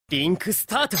リンクス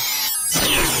タート。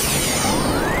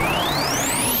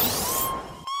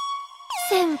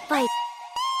先輩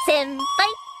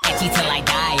Itchy till I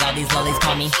die, all these lollies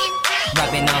call me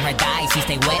Rubbing on her thigh, she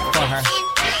stay wet for her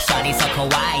Shawty so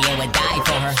kawaii, and would die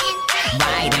for her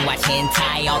Ride and watch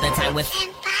hentai all the time with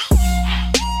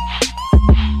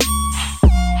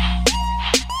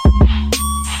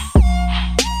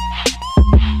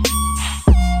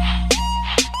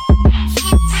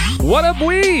What up,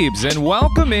 Weebs, and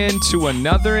welcome into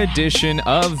another edition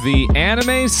of the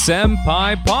Anime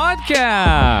Senpai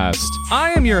Podcast.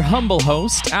 I am your humble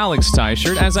host, Alex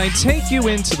Teichert, as I take you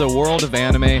into the world of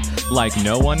anime like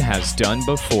no one has done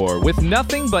before, with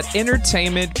nothing but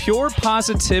entertainment, pure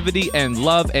positivity, and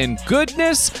love and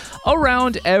goodness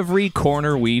around every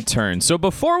corner we turn. So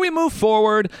before we move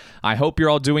forward, I hope you're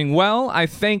all doing well. I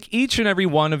thank each and every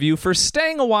one of you for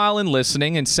staying a while and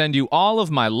listening, and send you all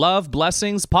of my love,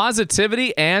 blessings,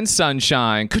 positivity, and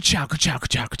sunshine. Ka-chow, ka-chow,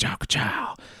 ka-chow, ka-chow,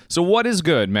 ka-chow. So what is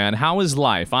good, man? How is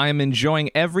life? I am enjoying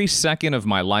every second of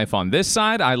my life on this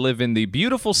side. I live in the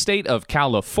beautiful state of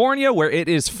California, where it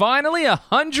is finally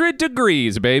 100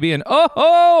 degrees, baby. And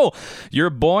oh, your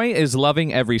boy is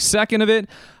loving every second of it.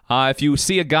 If you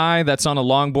see a guy that's on a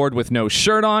longboard with no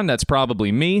shirt on, that's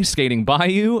probably me skating by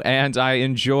you, and I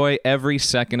enjoy every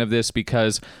second of this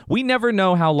because we never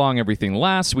know how long everything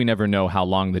lasts. We never know how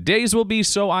long the days will be,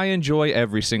 so I enjoy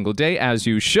every single day, as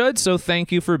you should, so thank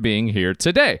you for being here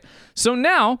today. So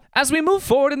now, as we move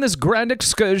forward in this grand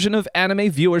excursion of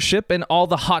anime viewership and all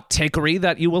the hot takery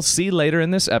that you will see later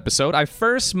in this episode, I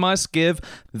first must give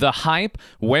the hype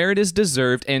where it is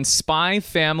deserved, and Spy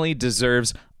Family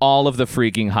deserves all of the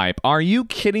freaking hype. Are you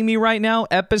kidding me right now?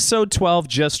 Episode 12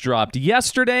 just dropped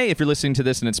yesterday. If you're listening to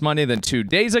this and it's Monday, then 2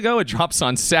 days ago. It drops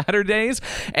on Saturdays.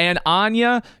 And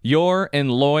Anya, Yor,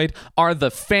 and Lloyd are the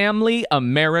family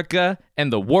America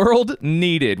and the world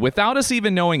needed. Without us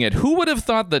even knowing it, who would have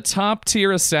thought the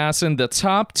top-tier assassin, the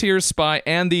top-tier spy,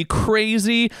 and the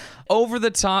crazy,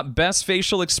 over-the-top, best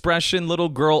facial expression little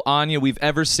girl Anya we've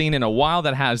ever seen in a while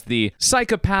that has the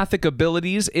psychopathic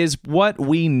abilities is what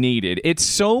we needed. It's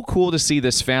so cool to see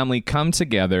this family come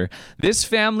together, this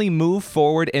family move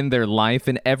forward in their life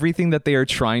and everything that they are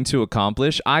trying to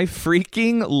accomplish. I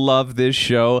freaking love this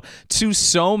show to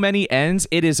so many ends.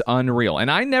 It is unreal. And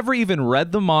I never even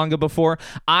read the manga before.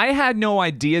 I had no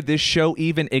idea this show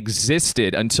even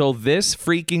existed until this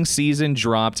freaking season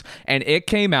dropped and it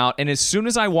came out. And as soon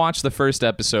as I watched the first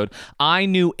episode, I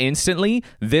knew instantly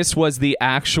this was the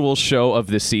actual show of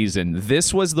the season.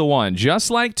 This was the one, just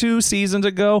like 2 seasons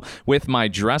ago with my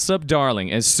dress-up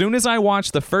darling. As soon as I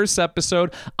watched the first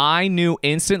episode, I knew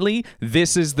instantly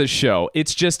this is the show.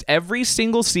 It's just every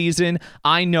single season,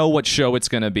 I know what show it's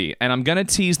going to be. And I'm going to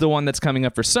tease the one that's coming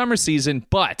up for summer season,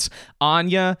 but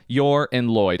Anya, Yor,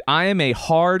 and Lloyd. I am a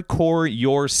hardcore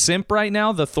Yor simp right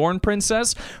now, the Thorn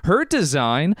Princess. Her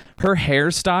design, her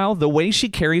hairstyle, the way she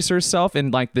carries herself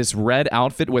in like this red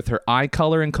outfit with her eye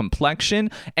color and complexion,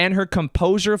 and her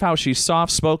composure of how she's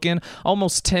soft-spoken,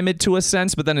 almost timid to a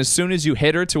sense, but then as soon as you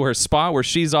hit her to her spot where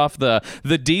she's off the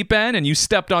deep end and you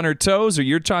stepped on her toes, or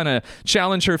you're trying to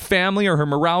challenge her family or her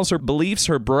morals, her beliefs,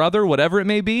 her brother, whatever it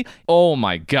may be, oh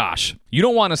my gosh. You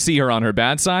don't want to see her on her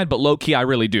bad side, but low-key I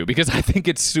really do, because I think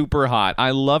it's super hot.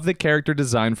 I love the character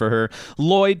design for her.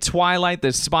 Lloyd, Twilight,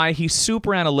 the spy, he's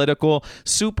super analytical,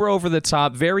 super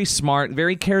over-the-top, very smart,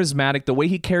 very charismatic. The way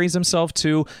he carries himself,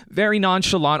 too, very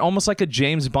nonchalant, almost like a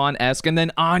James Bond-esque. And then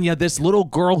Anya, this little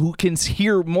girl who can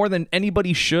hear more than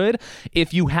anybody should.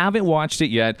 If you haven't watched it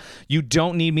yet, you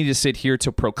don't need me to sit here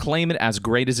to proclaim it as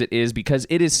great as it is, because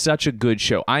it is such a good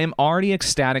show. I am already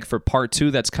ecstatic for part 2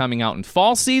 that's coming out in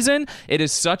fall season. It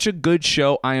is such a good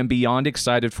show. I am beyond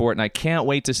excited for it, and I can't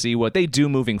wait to see what they do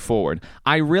moving forward.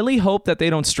 I really hope that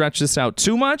they don't stretch this out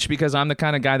too much, because I'm the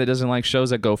kind of guy that doesn't like shows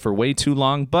that go for way too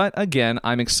long. But again,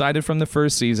 I'm excited from the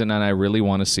first season, and I really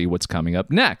want to see what's coming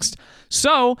up next.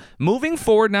 So, moving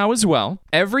forward now as well,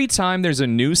 every time there's a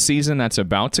new season that's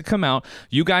about to come out,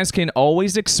 you guys can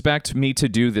always expect me to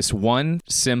do this one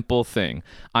simple thing.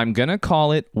 I'm going to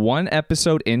call it one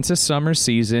episode into summer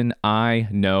season, I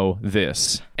know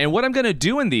this. And what I'm going to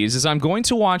do in these is I'm going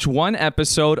to watch one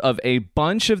episode of a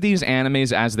bunch of these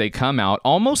animes as they come out,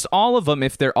 almost all of them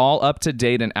if they're all up to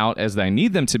date and out as I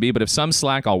need them to be, but if some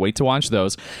slack, I'll wait to watch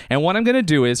those. And what I'm going to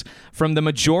do is, from the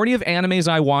majority of animes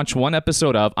I watch one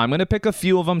episode of, I'm going to pick a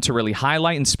few of them to really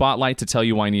highlight and spotlight to tell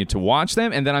you why I need to watch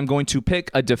them, and then I'm going to pick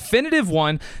a definitive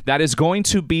one that is going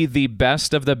to be the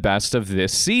best of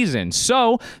this season.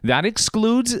 So that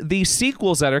excludes the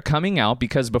sequels that are coming out,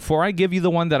 because before I give you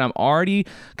the one that I'm already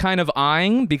kind of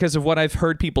eyeing because of what I've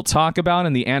heard people talk about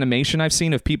and the animation I've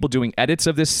seen of people doing edits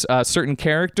of this certain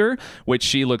character, which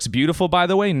she looks beautiful, by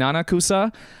the way,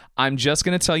 Nanakusa. I'm just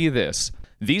going to tell you this.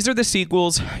 These are the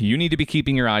sequels you need to be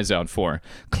keeping your eyes out for.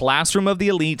 Classroom of the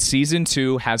Elite Season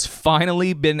 2 has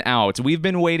finally been out. We've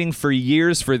been waiting for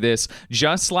years for this,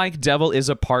 just like Devil is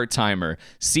a Part-Timer.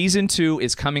 Season 2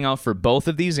 is coming out for both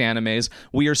of these animes.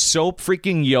 We are so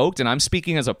freaking yoked, and I'm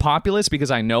speaking as a populist because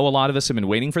I know a lot of us have been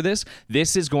waiting for this.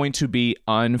 This is going to be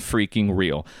unfreaking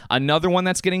real. Another one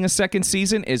that's getting a second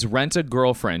season is Rent a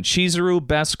Girlfriend. Chizuru,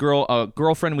 best girl, a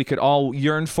girlfriend we could all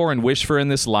yearn for and wish for in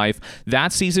this life.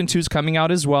 That Season 2 is coming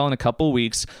out as well in a couple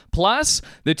weeks. Plus,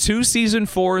 the 2 Season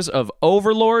 4s of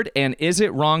Overlord and Is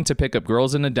It Wrong to Pick Up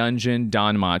Girls in a Dungeon,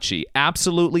 Danmachi.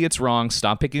 Absolutely, it's wrong.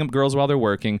 Stop picking up girls while they're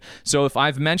working. So if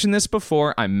I've mentioned this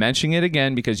before, I'm mentioning it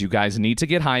again because you guys need to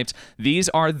get hyped. These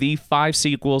are the 5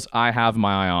 sequels I have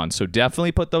my eye on. So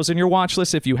definitely put those in your watch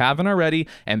list if you haven't already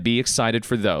and be excited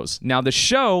for those. Now, the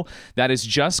show that is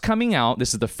just coming out,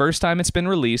 this is the first time it's been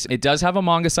released. It does have a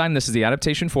manga side, and this is the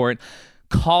adaptation for it.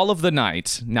 Call of the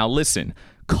Night. Now listen,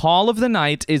 Call of the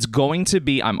Night is going to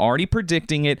be, I'm already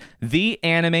predicting it, the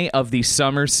anime of the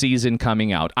summer season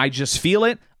coming out. I just feel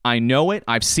it. I know it.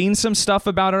 I've seen some stuff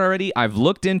about it already. I've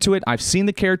looked into it. I've seen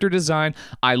the character design.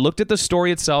 I looked at the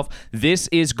story itself. This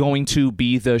is going to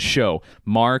be the show.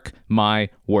 Mark my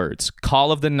words.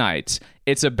 Call of the Night.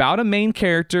 It's about a main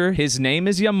character. His name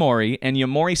is Yamori, and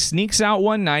Yamori sneaks out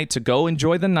one night to go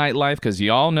enjoy the nightlife, because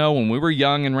y'all know when we were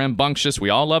young and rambunctious, we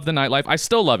all love the nightlife. I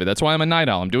still love it. That's why I'm a night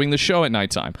owl. I'm doing the show at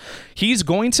nighttime. He's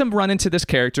going to run into this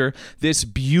character, this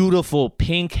beautiful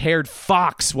pink-haired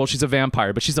fox. Well, she's a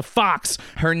vampire, but she's a fox.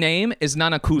 Her name is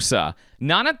Nanakusa.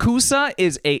 Nanakusa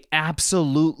is a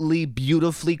absolutely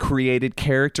beautifully created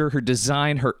character. Her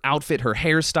design, her outfit, her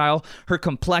hairstyle, her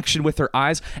complexion with her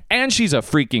eyes, and she's a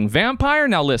freaking vampire.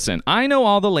 Now listen, I know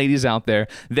all the ladies out there,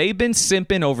 they've been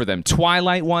simping over them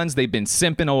Twilight ones, they've been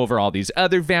simping over all these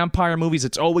other vampire movies.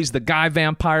 It's always the guy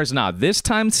vampires. Nah, this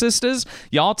time, sisters,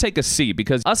 y'all take a seat,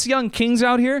 because us young kings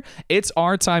out here, it's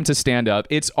our time to stand up.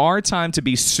 It's our time to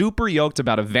be super yoked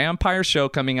about a vampire show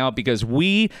coming out, because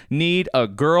we need a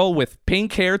girl with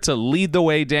pink hair to lead the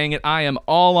way. Dang it, I am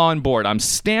all on board. I'm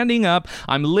standing up.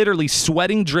 I'm literally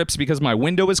sweating drips because my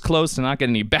window is closed to not get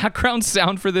any background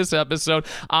sound for this episode.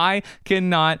 I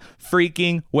cannot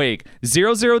freaking wait.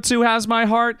 002 has my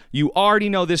heart. You already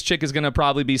know this chick is going to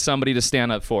probably be somebody to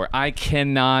stand up for. I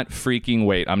cannot freaking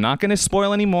wait. I'm not going to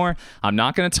spoil anymore. I'm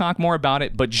not going to talk more about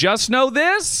it, but just know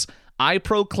this. I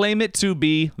proclaim it to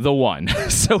be the one.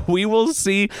 So we will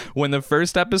see when the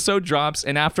first episode drops,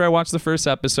 and after I watch the first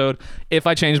episode, if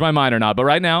I change my mind or not. But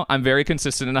right now, I'm very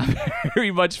consistent, and I'm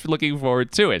very much looking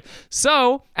forward to it.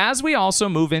 So, as we also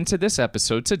move into this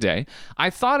episode today, I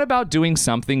thought about doing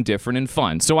something different and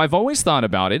fun. So I've always thought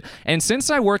about it, and since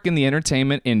I work in the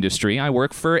entertainment industry, I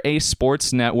work for a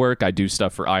sports network. I do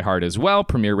stuff for iHeart as well,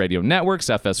 Premier Radio Networks,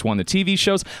 FS1, the TV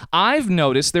shows. I've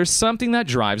noticed there's something that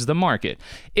drives the market.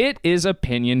 It is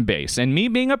opinion-based. And me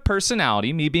being a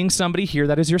personality, me being somebody here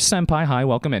that is your senpai, hi,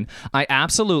 welcome in, I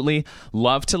absolutely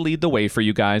love to lead the way for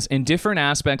you guys in different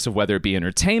aspects of whether it be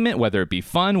entertainment, whether it be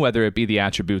fun, whether it be the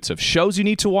attributes of shows you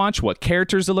need to watch, what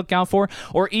characters to look out for,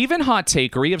 or even hot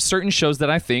takery of certain shows that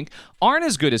I think aren't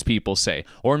as good as people say.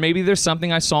 Or maybe there's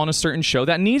something I saw in a certain show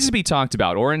that needs to be talked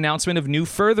about, or announcement of new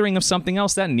furthering of something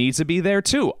else that needs to be there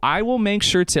too. I will make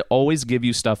sure to always give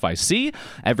you stuff I see.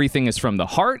 Everything is from the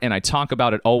heart, and I talk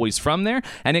about it always from there.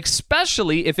 And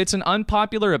especially if it's an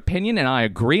unpopular opinion and I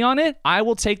agree on it, I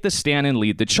will take the stand and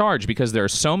lead the charge, because there are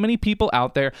so many people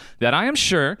out there that I am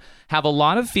sure have a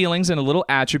lot of feelings and a little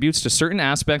attributes to certain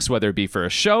aspects, whether it be for a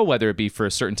show, whether it be for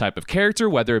a certain type of character,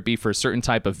 whether it be for a certain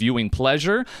type of viewing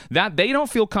pleasure, that they don't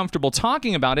feel comfortable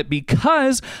talking about it,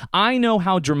 because I know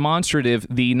how demonstrative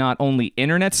the not only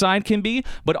internet side can be,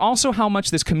 but also how much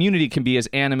this community can be as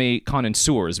anime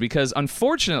connoisseurs. Because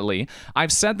unfortunately,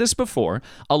 I've said this before,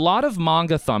 a lot of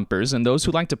manga thumpers and those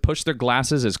who like to push their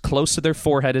glasses as close to their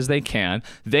forehead as they can,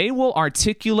 they will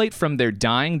articulate from their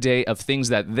dying day of things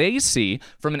that they see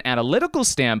from an analytical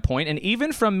standpoint, and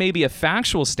even from maybe a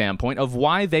factual standpoint of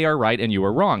why they are right and you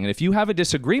are wrong. And if you have a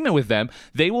disagreement with them,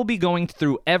 they will be going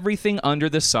through everything under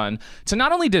the sun to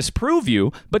not only disprove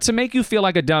you, but to make you feel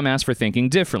like a dumbass for thinking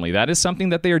differently. That is something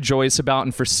that they are joyous about,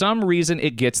 and for some reason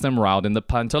it gets them riled in the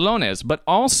pantalones. But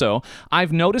also,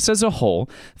 I've noticed as a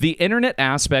whole, the internet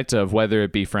aspect of whether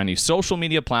it be for any social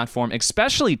media platform,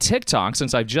 especially TikTok,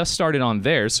 since I've just started on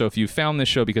there. So if you found this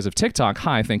show because of TikTok,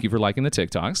 hi, thank you for liking the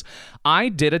TikToks. I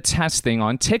did a test thing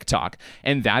on TikTok,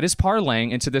 and that is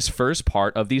parlaying into this first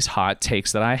part of these hot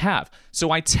takes that I have.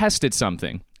 So I tested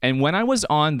something. And when I was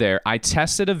on there, I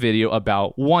tested a video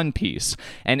about One Piece.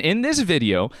 And in this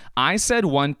video, I said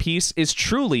One Piece is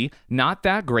truly not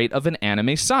that great of an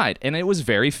anime side. And it was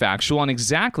very factual on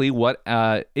exactly what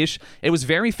it was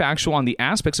very factual on the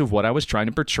aspects of what I was trying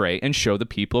to portray and show the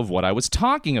people of what I was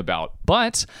talking about.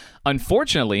 But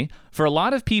unfortunately, for a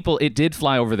lot of people, it did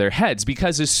fly over their heads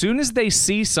because as soon as they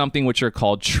see something which are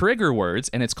called trigger words,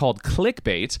 and it's called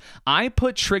clickbait, I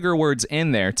put trigger words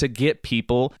in there to get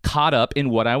people caught up in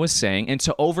what I was saying and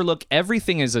to overlook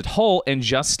everything as a whole and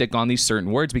just stick on these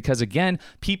certain words because, again,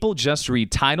 people just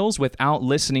read titles without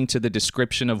listening to the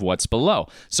description of what's below.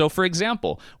 So, for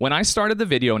example, when I started the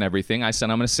video and everything, I said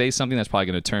I'm going to say something that's probably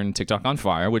going to turn TikTok on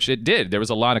fire, which it did. There was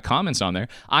a lot of comments on there.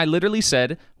 I literally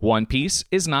said One Piece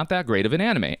is not that great of an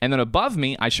anime. And then above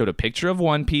me, I showed a picture of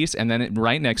One Piece, and then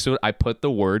right next to it, I put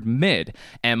the word mid,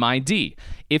 M-I-D.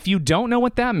 If you don't know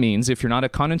what that means, if you're not a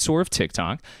connoisseur of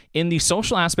TikTok, in the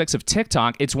social aspects of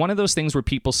TikTok, it's one of those things where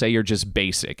people say you're just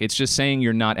basic. It's just saying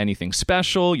you're not anything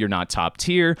special, you're not top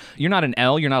tier, you're not an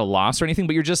L, you're not a loss or anything,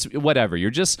 but you're just whatever.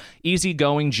 You're just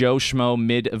easygoing Joe Schmo,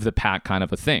 mid of the pack kind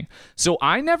of a thing. So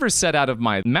I never said out of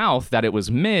my mouth that it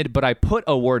was mid, but I put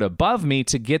a word above me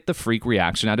to get the freak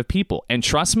reaction out of people. And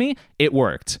trust me, it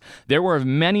worked. There were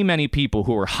many, many people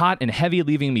who were hot and heavy,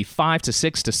 leaving me 5 to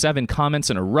 6 to 7 comments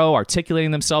in a row,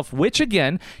 articulating themselves, which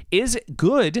again is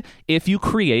good if you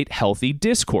create healthy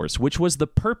discourse, which was the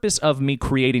purpose of me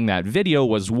creating that video,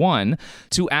 was one,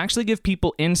 to actually give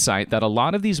people insight that a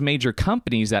lot of these major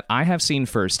companies that I have seen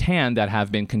firsthand that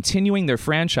have been continuing their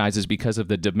franchises because of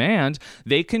the demand,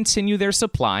 they continue their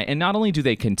supply, and not only do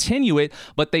they continue it,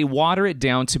 but they water it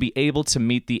down to be able to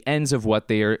meet the ends of what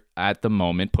they are at the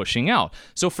moment pushing out.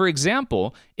 So for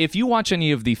example, if you watch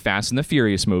any of the Fast and the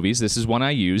Furious movies, this is one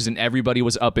I used, and everybody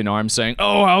was up in arms saying,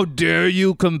 "Oh, how dare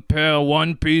you compare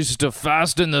One Piece to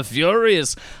Fast and the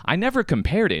Furious?" I never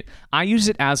compared it. I use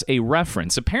it as a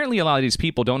reference. Apparently, a lot of these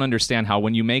people don't understand how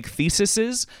when you make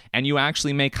theses and you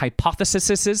actually make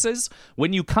hypotheses,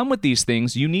 when you come with these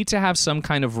things, you need to have some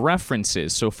kind of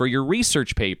references. So for your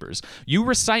research papers, you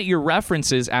recite your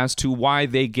references as to why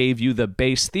they gave you the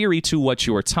base theory to what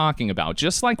you are talking about.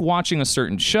 Just like watching a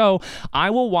certain show, I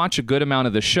will watch a good amount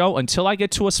of the show until I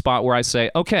get to a spot where I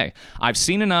say, okay, I've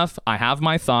seen enough, I have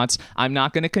my thoughts, I'm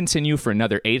not going to continue for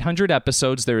another 800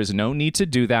 episodes, there is no need to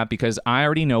do that because I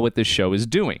already know what this show is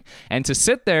doing. And to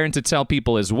sit there and to tell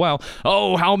people as well,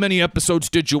 oh, how many episodes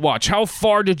did you watch? How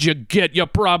far did you get? You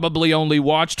probably only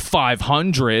watched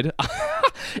 500.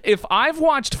 If I've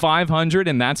watched 500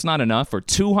 and that's not enough, or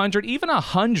 200, even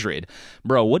 100,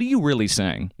 bro, what are you really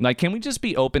saying? Like, can we just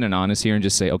be open and honest here and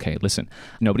just say, okay, listen,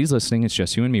 nobody's listening. It's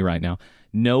just you and me right now.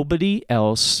 Nobody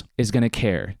else is going to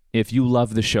care if you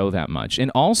love the show that much. And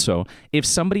also, if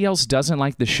somebody else doesn't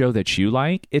like the show that you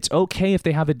like, it's okay if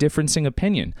they have a differing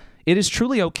opinion. It is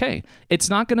truly okay. It's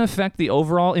not going to affect the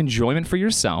overall enjoyment for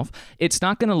yourself. It's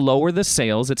not going to lower the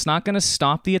sales. It's not going to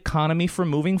stop the economy from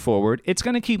moving forward. It's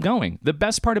going to keep going. The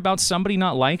best part about somebody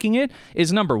not liking it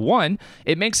is, number one,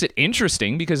 it makes it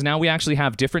interesting because now we actually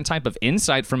have different type of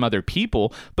insight from other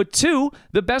people. But two,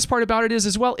 the best part about it is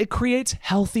as well, it creates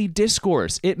healthy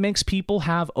discourse. It makes people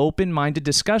have open-minded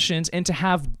discussions and to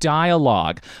have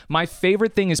dialogue. My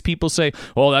favorite thing is people say,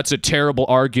 oh, that's a terrible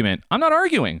argument. I'm not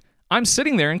arguing. I'm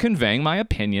sitting there and conveying my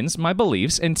opinions, my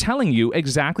beliefs, and telling you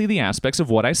exactly the aspects of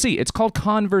what I see. It's called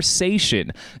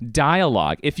conversation,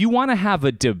 dialogue. If you want to have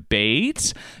a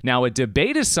debate, now a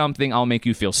debate is something I'll make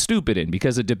you feel stupid in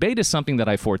because a debate is something that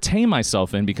I forte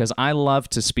myself in because I love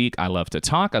to speak, I love to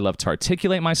talk, I love to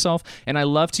articulate myself, and I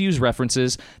love to use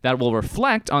references that will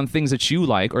reflect on things that you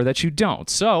like or that you don't.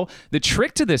 So the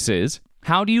trick to this is,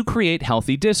 how do you create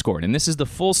healthy discord? And this is the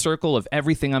full circle of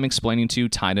everything I'm explaining to you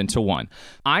tied into one.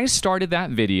 I started that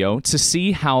video to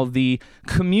see how the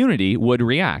community would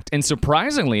react. And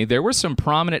surprisingly, there were some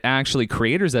prominent actually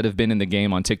creators that have been in the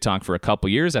game on TikTok for a couple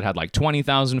years that had like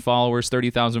 20,000 followers,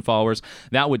 30,000 followers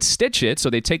that would stitch it. So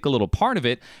they take a little part of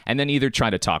it and then either try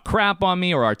to talk crap on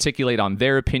me or articulate on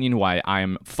their opinion why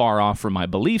I'm far off from my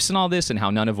beliefs and all this and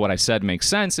how none of what I said makes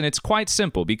sense. And it's quite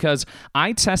simple because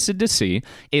I tested to see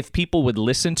if people would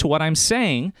listen to what I'm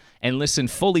saying and listen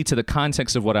fully to the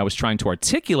context of what I was trying to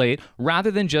articulate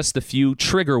rather than just the few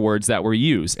trigger words that were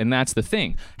used. And that's the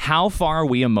thing. How far are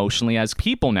we emotionally as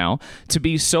people now to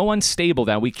be so unstable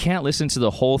that we can't listen to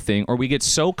the whole thing, or we get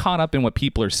so caught up in what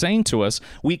people are saying to us,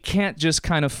 we can't just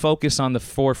kind of focus on the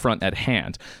forefront at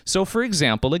hand. So for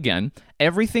example, again,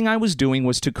 Everything I was doing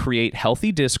was to create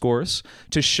healthy discourse,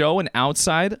 to show an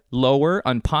outside, lower,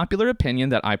 unpopular opinion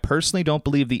that I personally don't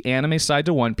believe the anime side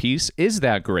to One Piece is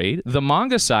that great. The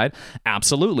manga side,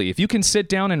 absolutely. If you can sit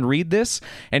down and read this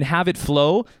and have it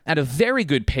flow at a very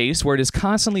good pace where it is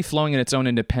constantly flowing in its own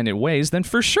independent ways, then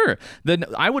for sure. Then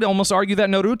I would almost argue that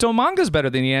Naruto manga is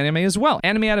better than the anime as well.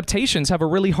 Anime adaptations have a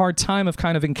really hard time of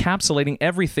kind of encapsulating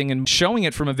everything and showing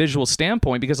it from a visual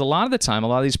standpoint, because a lot of the time, a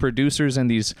lot of these producers and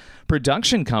these production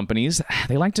companies,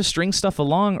 they like to string stuff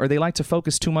along, or they like to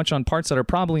focus too much on parts that are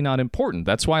probably not important.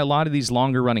 That's why a lot of these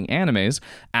longer running animes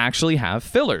actually have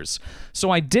fillers.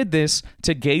 So I did this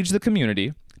to gauge the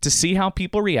community, to see how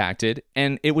people reacted,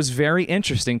 and it was very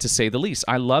interesting to say the least.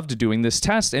 I loved doing this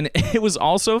test, and it was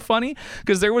also funny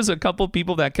because there was a couple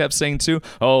people that kept saying too,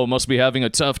 oh, must be having a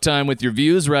tough time with your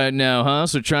views right now, huh?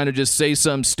 So trying to just say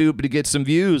something stupid to get some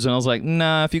views. And I was like,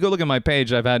 nah, if you go look at my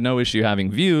page, I've had no issue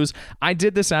having views. I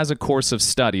did this as a course of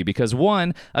study because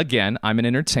one, again, I'm an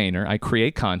entertainer, I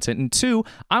create content, and two,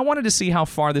 I wanted to see how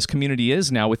far this community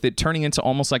is now with it turning into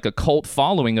almost like a cult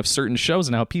following of certain shows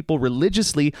and how people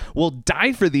religiously will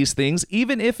die for these things,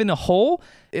 even if in a whole,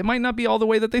 it might not be all the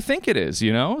way that they think it is,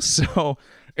 you know? So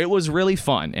it was really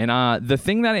fun. And the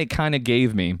thing that it kind of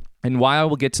gave me, and why I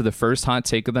will get to the first hot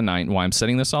take of the night and why I'm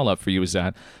setting this all up for you, is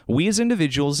that we as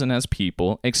individuals and as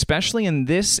people, especially in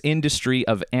this industry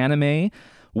of anime,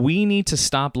 we need to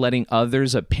stop letting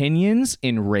others' opinions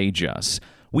enrage us.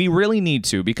 We really need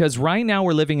to, because right now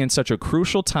we're living in such a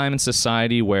crucial time in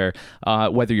society where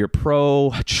whether you're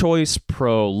pro-choice,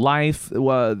 pro-life,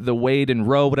 the Wade and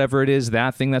Roe, whatever it is,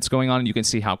 that thing that's going on, you can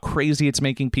see how crazy it's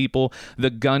making people, the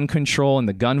gun control and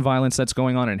the gun violence that's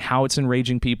going on and how it's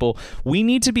enraging people. We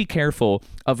need to be careful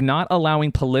of not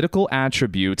allowing political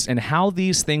attributes and how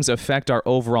these things affect our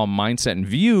overall mindset and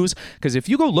views, because if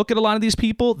you go look at a lot of these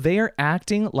people, they are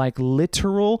acting like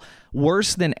literal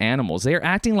worse than animals. They are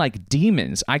acting like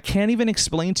demons. I can't even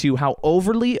explain to you how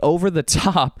overly over the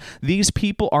top these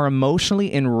people are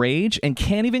emotionally enraged and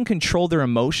can't even control their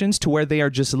emotions to where they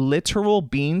are just literal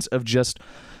beings of just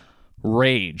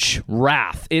rage,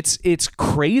 wrath. It's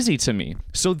crazy to me.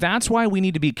 So that's why we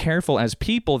need to be careful as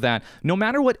people that no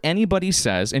matter what anybody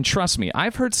says, and trust me,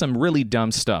 I've heard some really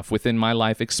dumb stuff within my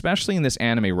life, especially in this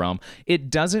anime realm.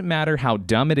 It doesn't matter how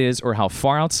dumb it is or how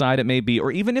far outside it may be,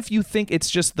 or even if you think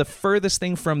it's just the furthest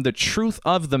thing from the truth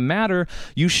of the matter,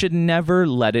 you should never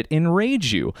let it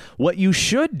enrage you. What you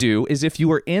should do is, if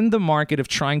you are in the market of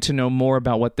trying to know more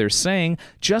about what they're saying,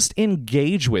 just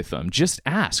engage with them. Just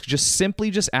ask. Just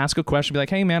simply ask a question. Be like,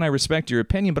 hey man, I respect your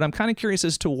opinion, but I'm kind of curious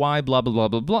as to why blah, blah, blah,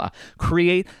 blah, blah.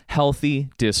 Create healthy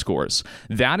discourse.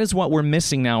 That is what we're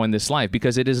missing now in this life,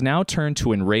 because it is now turned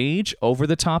to enrage,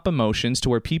 over-the-top emotions, to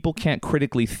where people can't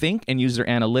critically think and use their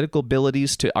analytical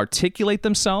abilities to articulate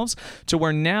themselves, to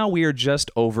where now we are just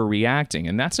overreacting,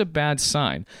 and that's a bad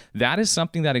sign. That is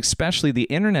something that especially the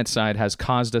internet side has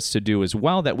caused us to do as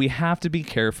well, that we have to be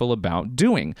careful about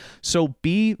doing. So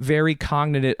be very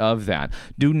cognizant of that.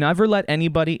 Do never let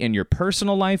anybody in your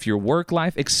personal life, your work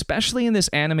life, especially in this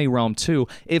anime realm too,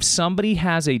 if somebody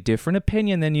has a different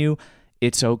opinion than you,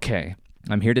 it's okay.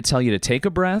 I'm here to tell you to take a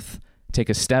breath, take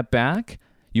a step back.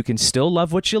 You can still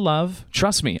love what you love.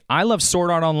 Trust me, I love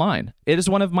Sword Art Online. It is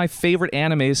one of my favorite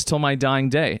animes till my dying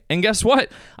day. And guess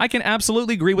what? I can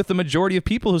absolutely agree with the majority of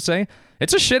people who say,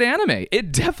 it's a shit anime.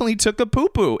 It definitely took a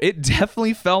poo-poo. It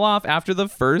definitely fell off after the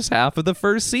first half of the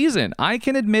first season. I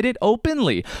can admit it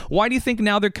openly. Why do you think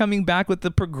now they're coming back with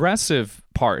the progressive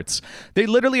parts? They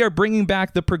literally are bringing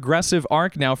back the progressive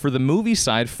arc now for the movie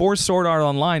side for Sword Art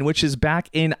Online, which is back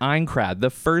in Aincrad,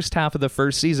 the first half of the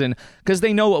first season, because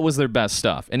they know what was their best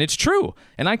stuff. And it's true.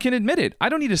 And I can admit it. I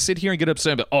don't need to sit here and get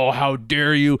upset about, oh, how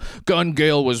dare you? Gun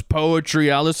Gale was poetry.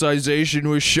 Alicization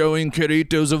was showing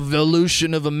Kirito's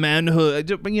evolution of a manhood.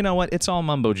 But you know what? It's all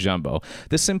mumbo jumbo.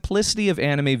 The simplicity of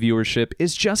anime viewership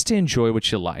is just to enjoy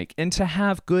what you like and to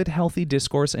have good, healthy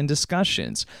discourse and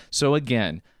discussions. So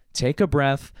again, take a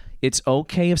breath. It's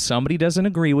okay if somebody doesn't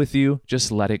agree with you.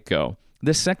 Just let it go.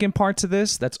 The second part to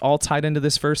this, that's all tied into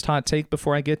this first hot take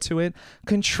before I get to it,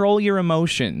 control your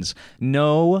emotions.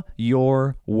 Know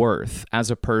your worth as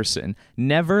a person.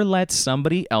 Never let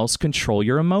somebody else control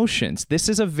your emotions. This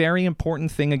is a very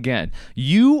important thing again.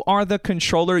 You are the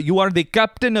controller. You are the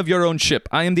captain of your own ship.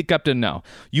 I am the captain now.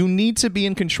 You need to be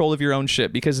in control of your own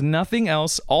ship, because nothing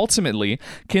else ultimately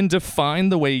can define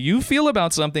the way you feel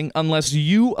about something unless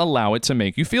you allow it to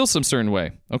make you feel some certain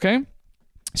way. Okay?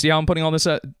 See how I'm putting all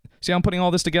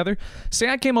this together? Say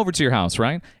I came over to your house,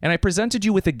 right? And I presented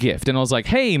you with a gift, and I was like,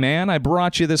 hey, man, I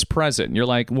brought you this present. And you're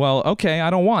like, well, okay, I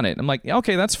don't want it. I'm like,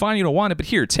 okay, that's fine, you don't want it, but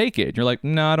here, take it. And you're like,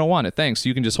 no, I don't want it, thanks.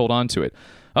 You can just hold on to it.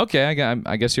 Okay,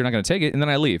 I guess you're not going to take it. And then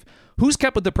I leave. Who's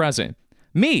kept with the present?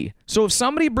 Me. So if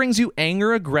somebody brings you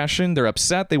anger, aggression, they're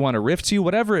upset, they want to riff to you,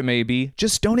 whatever it may be,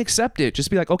 just don't accept it.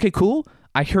 Just be like, okay, cool.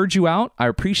 I heard you out. I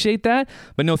appreciate that.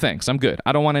 But no thanks. I'm good.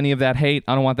 I don't want any of that hate.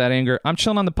 I don't want that anger. I'm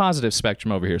chilling on the positive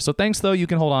spectrum over here. So thanks, though. You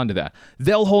can hold on to that.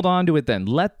 They'll hold on to it then.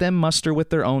 Let them muster with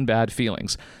their own bad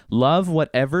feelings. Love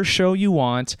whatever show you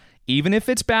want, even if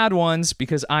it's bad ones,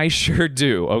 because I sure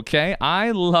do, okay?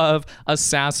 I love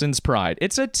Assassin's Pride.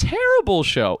 It's a terrible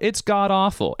show. It's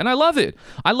god-awful, and I love it.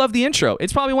 I love the intro.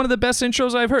 It's probably one of the best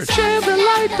intros I've heard. Share the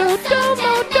light,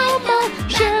 domo.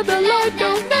 Share the light,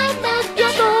 domo.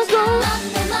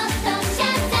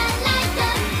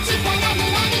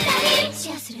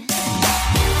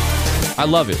 I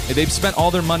love it. They've spent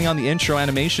all their money on the intro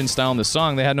animation style in the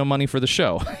song. They had no money for the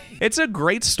show. It's a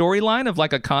great storyline of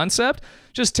like a concept,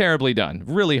 just terribly done.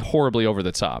 Really horribly over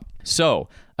the top. So,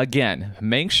 again,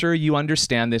 make sure you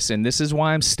understand this, and this is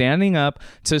why I'm standing up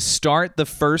to start the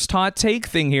first hot take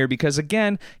thing here, because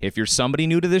again, if you're somebody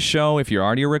new to this show, if you're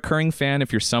already a recurring fan,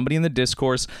 if you're somebody in the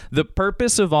discourse, the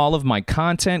purpose of all of my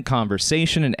content,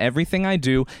 conversation, and everything I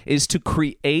do is to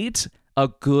create a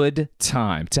good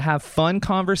time, to have fun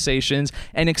conversations,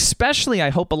 and especially I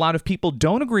hope a lot of people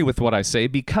don't agree with what I say,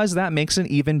 because that makes an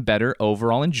even better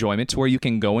overall enjoyment to where you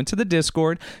can go into the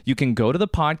Discord, you can go to the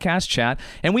podcast chat,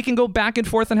 and we can go back and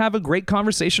forth and have a great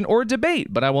conversation or a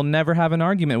debate, but I will never have an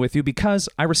argument with you because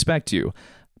I respect you.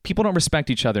 People don't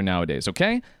respect each other nowadays,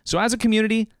 okay? So as a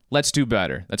community, let's do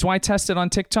better. That's why I tested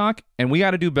on TikTok, and we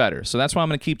got to do better. So that's why I'm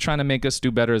going to keep trying to make us do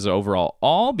better as an overall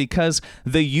all, because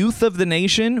the youth of the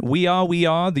nation, we are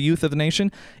the youth of the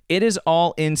nation, it is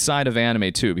all inside of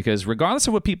anime too, because regardless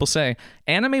of what people say,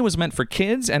 anime was meant for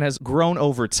kids and has grown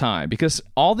over time, because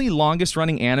all the longest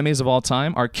running animes of all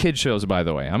time are kid shows, by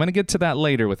the way. I'm going to get to that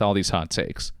later with all these hot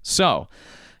takes. So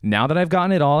now that I've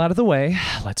gotten it all out of the way,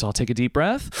 let's all take a deep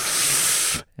breath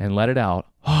and let it out.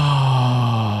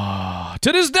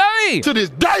 To this day! To this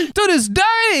day! To this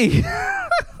day!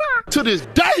 To this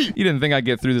day! You didn't think I'd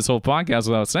get through this whole podcast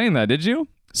without saying that, did you?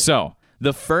 So,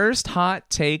 the first hot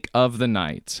take of the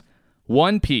night.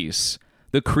 One Piece.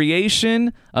 The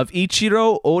creation of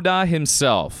Ichiro Oda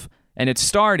himself. And it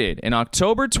started in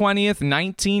October 20th,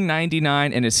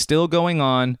 1999, and is still going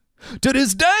on. To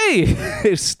this day!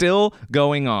 It's still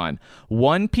going on.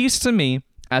 One Piece to me,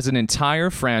 as an entire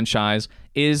franchise,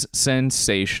 is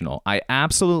sensational. I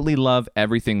absolutely love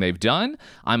everything they've done.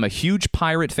 I'm a huge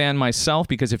pirate fan myself,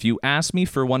 because if you ask me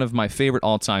for one of my favorite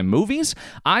all-time movies,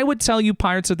 I would tell you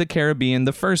Pirates of the Caribbean,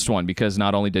 the first one, because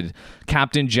not only did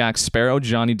Captain Jack Sparrow,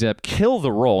 Johnny Depp, kill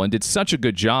the role and did such a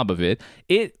good job of it,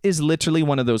 it is literally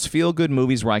one of those feel-good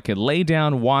movies where I could lay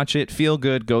down, watch it, feel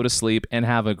good, go to sleep, and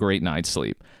have a great night's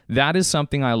sleep. That is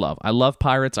something I love. I love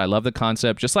pirates. I love the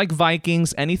concept. Just like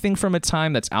Vikings, anything from a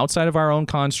time that's outside of our own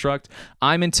construct,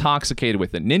 I'm intoxicated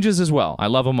with it. Ninjas as well. I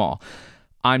love them all.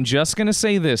 I'm just going to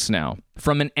say this now.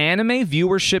 From an anime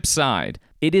viewership side,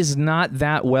 it is not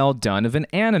that well done of an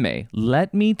anime.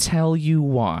 Let me tell you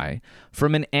why.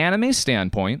 From an anime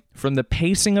standpoint, from the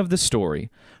pacing of the story,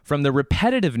 from the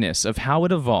repetitiveness of how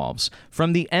it evolves,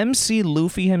 from the MC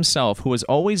Luffy himself, who has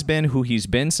always been who he's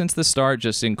been since the start,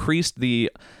 just increased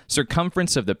the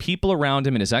circumference of the people around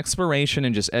him and his exploration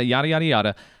and just yada, yada,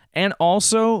 yada. And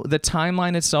also the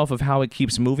timeline itself of how it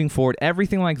keeps moving forward,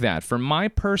 everything like that. For my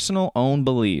personal own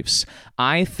beliefs,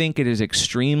 I think it is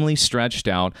extremely stretched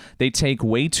out. They take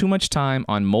way too much time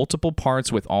on multiple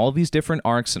parts with all these different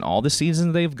arcs and all the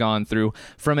seasons they've gone through.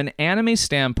 From an anime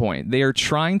standpoint, they are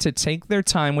trying to take their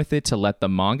time with it to let the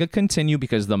manga continue,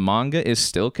 because the manga is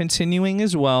still continuing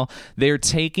as well. They're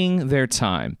taking their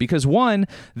time because, one,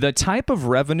 the type of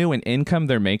revenue and income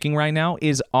they're making right now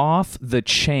is off the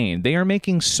chain. They are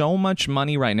making so much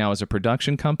money right now as a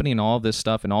production company and all of this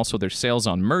stuff, and also their sales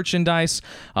on merchandise,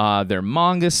 their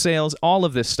manga sales, all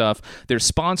of this stuff, their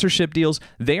sponsorship deals.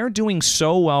 They are doing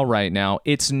so well right now.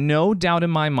 It's no doubt in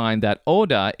my mind that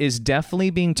Oda is definitely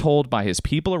being told by his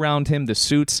people around him, the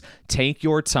suits, take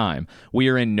your time. We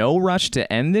are in no rush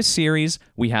to end this series.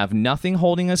 We have nothing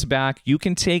holding us back. You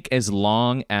can take as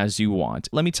long as you want.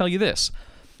 Let me tell you this.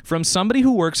 From somebody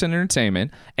who works in entertainment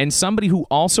and somebody who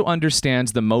also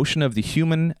understands the motion of the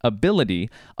human ability,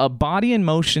 a body in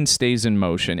motion stays in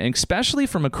motion. And especially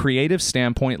from a creative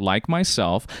standpoint like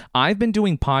myself, I've been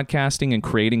doing podcasting and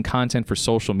creating content for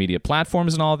social media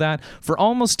platforms and all that for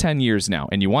almost 10 years now.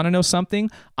 And you want to know something?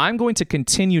 I'm going to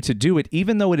continue to do it,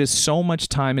 even though it is so much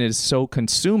time and it is so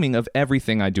consuming of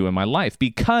everything I do in my life,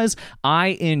 because I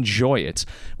enjoy it.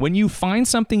 When you find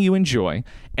something you enjoy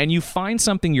and you find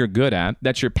something you're good at,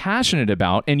 that you're passionate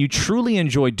about, and you truly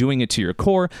enjoy doing it to your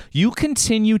core, you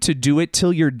continue to do it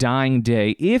till your dying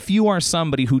day if you are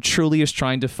somebody who truly is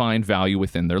trying to find value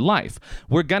within their life.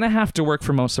 We're going to have to work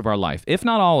for most of our life, if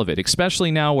not all of it,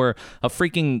 especially now where a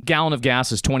freaking gallon of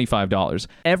gas is $25.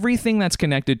 Everything that's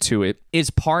connected to it is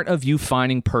part of you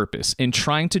finding purpose in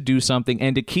trying to do something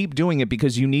and to keep doing it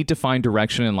because you need to find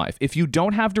direction in life. If you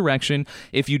don't have direction,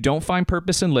 if you don't find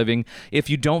purpose in living, if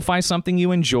you don't find something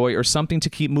you enjoy or something to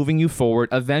keep moving you forward,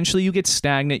 eventually you get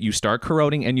stagnant, you start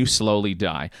corroding, and you slowly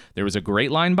die. There was a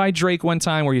great line by Drake one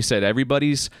time where he said,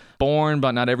 everybody's born,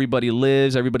 but not everybody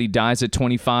lives. Everybody dies at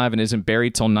 25 and isn't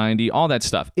buried till 90, all that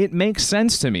stuff. It makes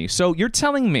sense to me. So you're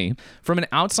telling me from an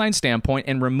outside standpoint,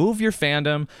 and remove your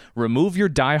fandom, remove your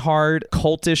diehard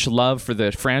cultish love for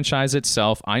the franchise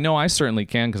itself. I know I certainly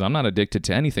can because I'm not addicted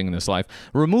to anything in this life.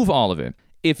 Remove all of it.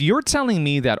 If you're telling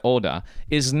me that Oda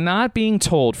is not being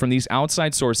told from these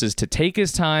outside sources to take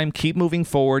his time, keep moving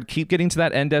forward, keep getting to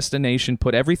that end destination,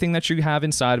 put everything that you have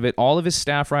inside of it, all of his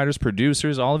staff writers,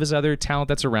 producers, all of his other talent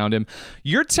that's around him,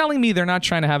 you're telling me they're not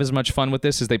trying to have as much fun with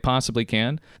this as they possibly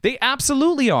can? They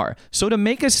absolutely are. So to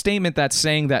make a statement that's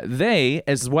saying that they,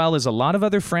 as well as a lot of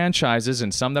other franchises,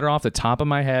 and some that are off the top of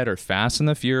my head, are Fast and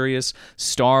the Furious,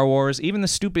 Star Wars, even the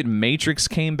stupid Matrix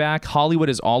came back. Hollywood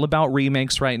is all about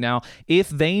remakes right now.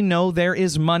 If they know there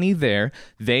is money there,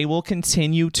 they will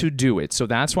continue to do it. So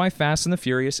that's why Fast and the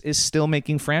Furious is still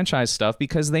making franchise stuff,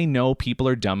 because they know people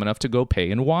are dumb enough to go pay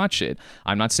and watch it.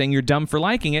 I'm not saying you're dumb for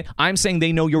liking it. I'm saying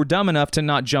they know you're dumb enough to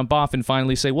not jump off and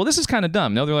finally say, well, this is kind of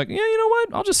dumb. No, they're like, yeah, you know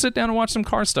what? I'll just sit down and watch some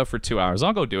car stuff for 2 hours.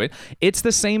 I'll go do it. It's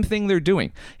the same thing they're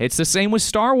doing. It's the same with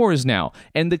Star Wars now,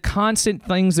 and the constant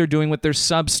things they're doing with their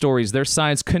sub-stories, their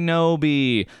sides,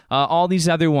 Kenobi, all these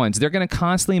other ones. They're going to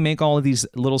constantly make all of these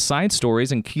little side stories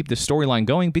and keep the storyline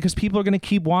going because people are going to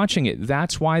keep watching it.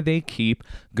 That's why they keep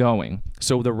going.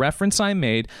 So the reference I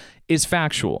made is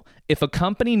factual. If a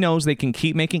company knows they can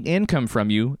keep making income from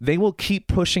you, they will keep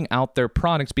pushing out their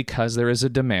products because there is a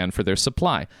demand for their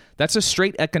supply. That's a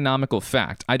straight economical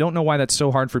fact. I don't know why that's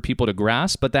so hard for people to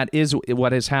grasp, but that is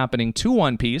what is happening to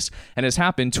One Piece and has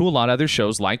happened to a lot of other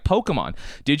shows like Pokemon.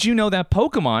 Did you know that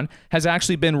Pokemon has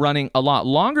actually been running a lot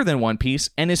longer than One Piece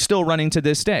and is still running to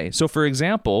this day? So for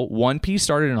example, One Piece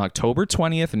started on October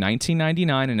 20th,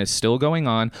 1999 and is still going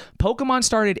on. Pokemon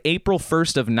started April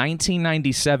 1st of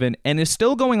 1997 and is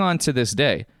still going on to this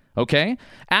day. Okay?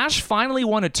 Ash finally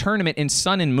won a tournament in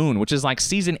Sun and Moon, which is like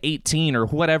season 18 or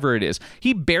whatever it is.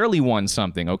 He barely won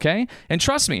something, okay? And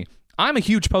trust me, I'm a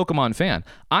huge Pokemon fan.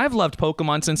 I've loved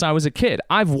Pokemon since I was a kid.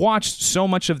 I've watched so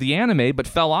much of the anime, but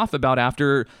fell off about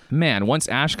after, once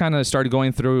Ash kind of started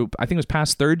going through, I think it was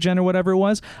past 3rd gen or whatever it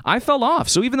was, I fell off.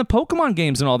 So even the Pokemon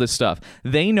games and all this stuff,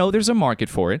 they know there's a market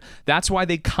for it. That's why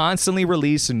they constantly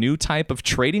release a new type of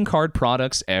trading card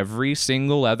products every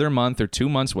single other month or 2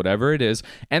 months, whatever it is.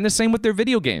 And the same with their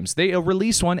video games. They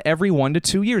release one every 1 to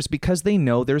 2 years because they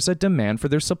know there's a demand for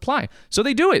their supply. So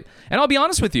they do it. And I'll be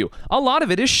honest with you, a lot of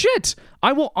it is shit.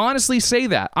 I will honestly say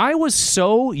that. I was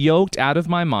so yoked out of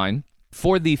my mind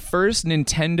for the first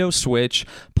Nintendo Switch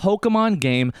Pokemon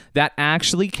game that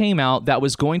actually came out that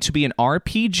was going to be an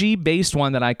RPG-based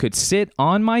one that I could sit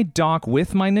on my dock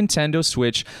with my Nintendo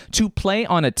Switch to play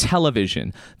on a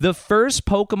television. The first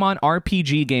Pokemon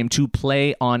RPG game to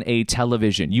play on a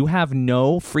television. You have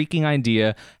no freaking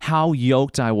idea how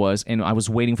yoked I was, and I was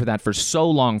waiting for that for so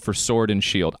long for Sword and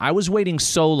Shield. I was waiting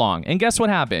so long, and guess what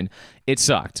happened? It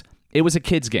sucked. It was a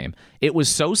kid's game. It was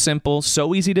so simple,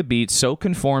 so easy to beat, so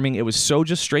conforming. It was so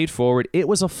just straightforward. It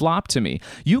was a flop to me.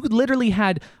 You literally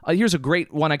had, here's a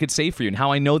great one I could say for you, and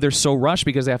how I know they're so rushed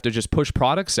because they have to just push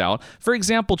products out. For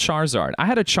example, Charizard. I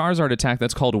had a Charizard attack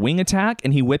that's called Wing Attack,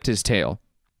 and he whipped his tail.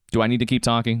 Do I need to keep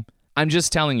talking? I'm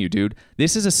just telling you, dude,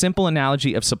 this is a simple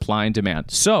analogy of supply and demand.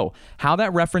 So, how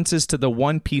that references to the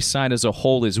One Piece side as a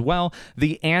whole as well,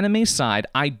 the anime side,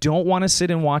 I don't want to sit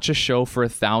and watch a show for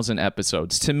 1,000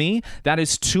 episodes. To me, that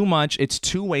is too much. It's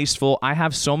too wasteful. I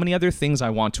have so many other things I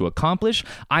want to accomplish.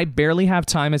 I barely have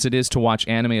time as it is to watch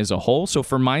anime as a whole. So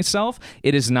for myself,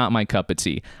 it is not my cup of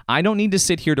tea. I don't need to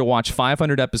sit here to watch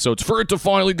 500 episodes for it to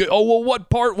finally get, oh, well,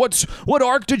 what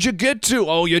arc did you get to?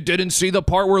 Oh, you didn't see the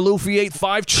part where Luffy ate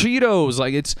 5 Cheetos.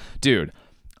 Like, it's, dude,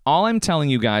 all I'm telling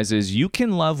you guys is you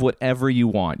can love whatever you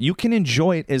want. You can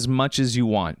enjoy it as much as you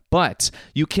want, but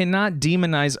you cannot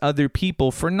demonize other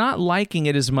people for not liking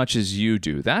it as much as you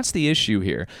do. That's the issue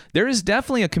here. There is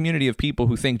definitely a community of people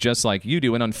who think just like you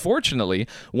do, and unfortunately,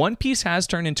 One Piece has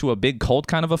turned into a big cult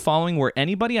kind of a following where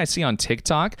anybody I see on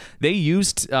TikTok, they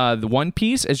used the One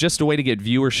Piece as just a way to get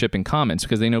viewership and comments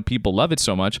because they know people love it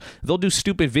so much. They'll do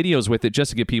stupid videos with it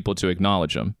just to get people to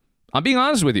acknowledge them. I'm being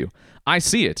honest with you. I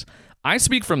see it. I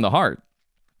speak from the heart.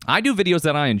 I do videos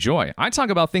that I enjoy. I talk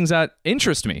about things that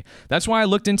interest me. That's why I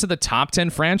looked into the top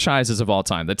 10 franchises of all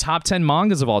time, the top 10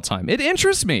 mangas of all time. It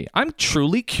interests me. I'm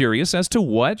truly curious as to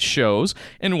what shows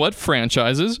and what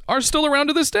franchises are still around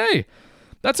to this day.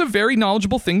 That's a very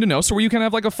knowledgeable thing to know. So where you can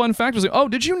have like a fun fact. Like, oh,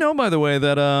 did you know, by the way,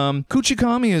 that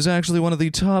Kuchikami is actually one of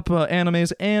the top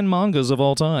animes and mangas of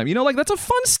all time? You know, like that's a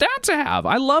fun stat to have.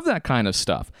 I love that kind of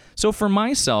stuff. So for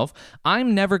myself,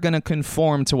 I'm never going to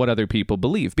conform to what other people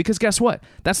believe because guess what?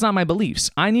 That's not my beliefs.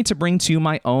 I need to bring to you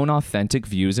my own authentic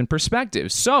views and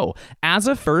perspectives. So as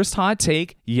a first hot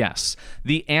take, yes,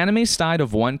 the anime side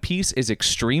of One Piece is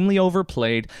extremely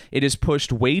overplayed. It has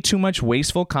pushed way too much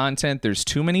wasteful content. There's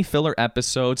too many filler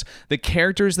episodes. The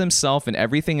characters themselves and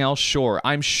everything else, sure.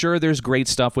 I'm sure there's great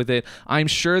stuff with it. I'm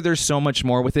sure there's so much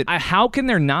more with it. How can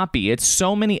there not be? It's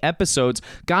so many episodes.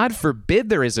 God forbid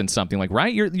there isn't something like,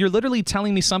 right? You're literally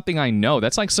telling me something I know.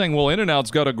 That's like saying, well,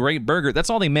 In-N-Out's got a great burger. That's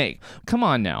all they make. Come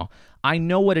on now. I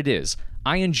know what it is.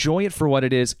 I enjoy it for what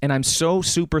it is, and I'm so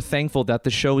super thankful that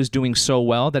the show is doing so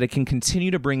well that it can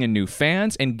continue to bring in new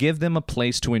fans and give them a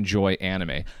place to enjoy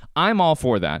anime. I'm all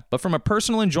for that, but from a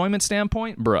personal enjoyment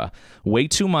standpoint, bruh, way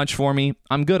too much for me.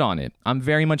 I'm good on it. I'm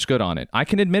very much good on it. I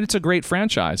can admit it's a great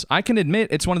franchise. I can admit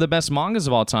it's one of the best mangas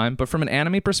of all time, but from an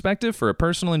anime perspective, for a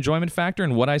personal enjoyment factor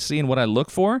and what I see and what I look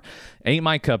for, ain't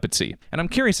my cup of tea. And I'm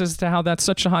curious as to how that's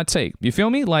such a hot take. You feel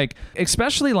me? Like,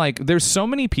 especially like, there's so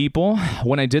many people,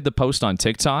 when I did the post on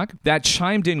TikTok, that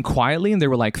chimed in quietly and they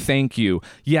were like, thank you.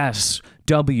 Yes,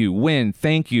 W, win,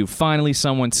 thank you. Finally,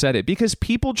 someone said it. Because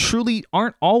people truly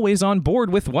aren't always on board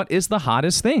with what is the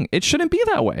hottest thing. It shouldn't be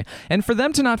that way. And for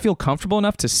them to not feel comfortable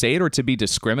enough to say it or to be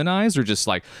discriminized or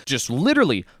just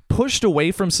literally pushed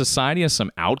away from society as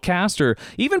some outcast, or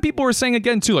even people were saying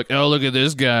again too, like, oh, look at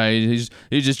this guy. He's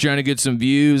just trying to get some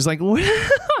views. Like,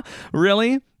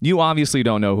 really? You obviously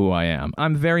don't know who I am.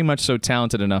 I'm very much so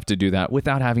talented enough to do that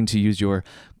without having to use your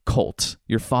cult,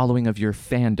 your following of your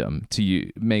fandom to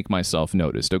make myself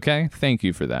noticed, okay? Thank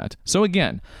you for that. So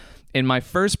again, in my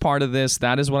first part of this,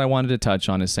 that is what I wanted to touch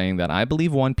on, is saying that I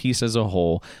believe One Piece as a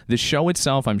whole, the show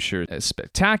itself, I'm sure is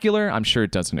spectacular. I'm sure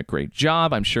it does a great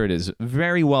job. I'm sure it is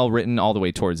very well written all the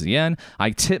way towards the end. I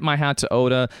tip my hat to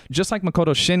Oda, just like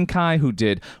Makoto Shinkai, who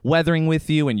did Weathering with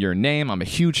You and Your Name. I'm a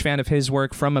huge fan of his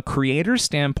work. From a creator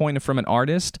standpoint and from an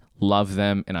artist, love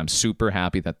them, and I'm super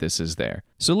happy that this is there.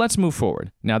 So let's move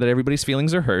forward, now that everybody's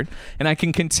feelings are hurt, and I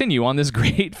can continue on this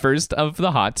great first of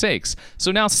the hot takes.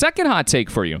 So now, second hot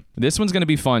take for you. This one's going to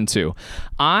be fun, too.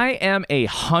 I am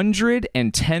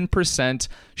 110%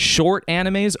 short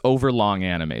animes over long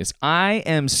animes. I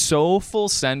am so full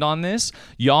send on this,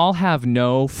 y'all have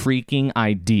no freaking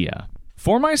idea.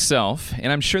 For myself,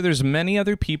 and I'm sure there's many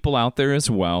other people out there as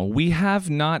well, we have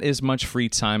not as much free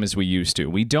time as we used to.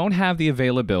 We don't have the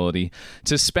availability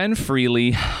to spend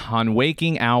freely on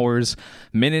waking hours,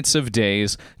 minutes of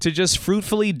days, to just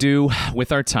fruitfully do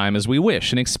with our time as we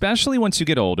wish. And especially once you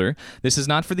get older, this is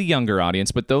not for the younger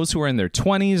audience, but those who are in their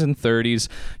 20s and 30s,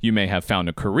 you may have found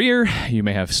a career, you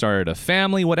may have started a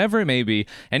family, whatever it may be,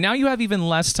 and now you have even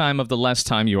less time of the less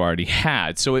time you already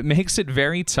had. So it makes it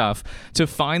very tough to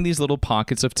find these little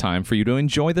pockets of time for you to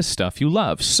enjoy the stuff you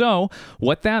love. So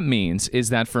what that means is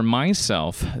that for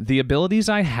myself, the abilities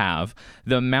I have,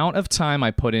 the amount of time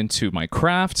I put into my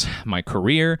craft, my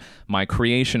career, my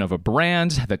creation of a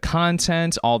brand, the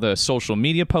content, all the social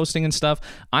media posting and stuff,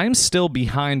 I'm still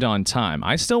behind on time.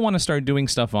 I still want to start doing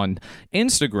stuff on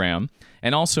Instagram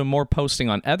and also more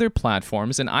posting on other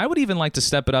platforms. And I would even like to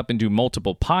step it up and do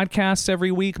multiple podcasts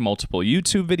every week, multiple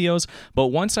YouTube videos. But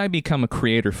once I become a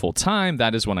creator full time,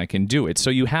 that is when I can do it. So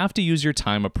you have to use your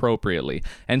time appropriately.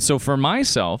 And so for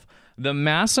myself, the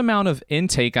mass amount of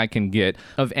intake I can get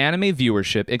of anime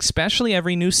viewership, especially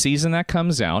every new season that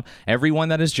comes out, every one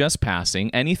that is just passing,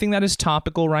 anything that is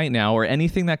topical right now, or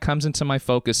anything that comes into my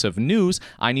focus of news,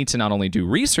 I need to not only do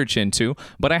research into,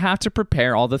 but I have to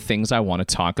prepare all the things I want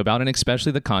to talk about, and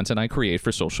especially the content I create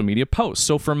for social media posts.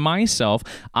 So for myself,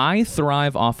 I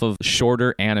thrive off of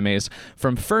shorter animes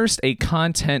from first a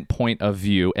content point of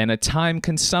view and a time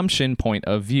consumption point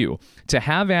of view. To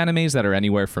have animes that are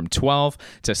anywhere from 12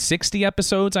 to 60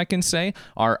 episodes, I can say,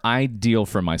 are ideal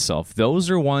for myself. Those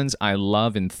are ones I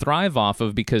love and thrive off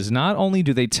of because not only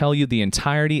do they tell you the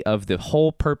entirety of the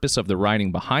whole purpose of the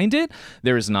writing behind it,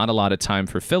 there is not a lot of time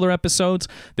for filler episodes,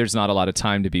 there's not a lot of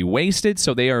time to be wasted,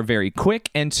 so they are very quick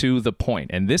and to the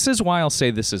point. And this is why I'll say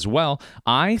this as well.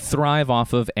 I thrive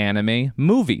off of anime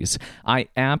movies. I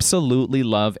absolutely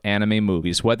love anime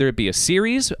movies. Whether it be a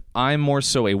series, I'm more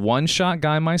so a one-shot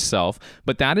guy myself,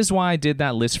 but that is why I did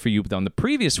that list for you on the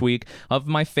previous week, week of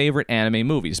my favorite anime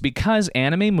movies, because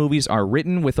anime movies are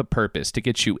written with a purpose to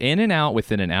get you in and out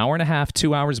within an hour and a half,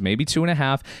 2 hours, maybe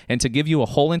 2.5, and to give you a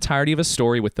whole entirety of a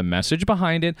story with the message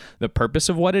behind it, the purpose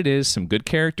of what it is, some good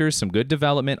characters, some good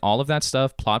development, all of that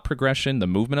stuff, plot progression, the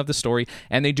movement of the story,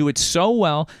 and they do it so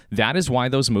well. That is why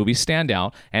those movies stand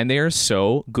out, and they are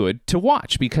so good to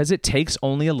watch, because it takes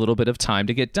only a little bit of time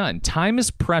to get done. Time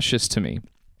is precious to me.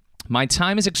 My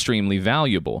time is extremely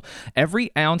valuable.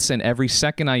 Every ounce and every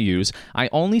second I use, I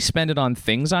only spend it on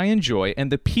things I enjoy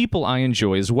and the people I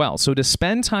enjoy as well. So to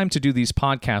spend time to do these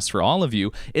podcasts for all of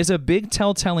you is a big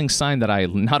telltale sign that I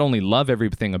not only love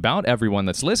everything about everyone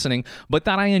that's listening, but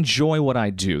that I enjoy what I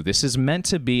do. This is meant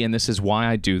to be, and this is why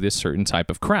I do this certain type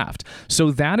of craft.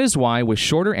 So that is why with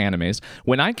shorter animes,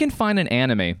 when I can find an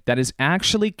anime that is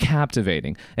actually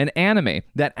captivating, an anime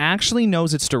that actually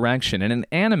knows its direction, and an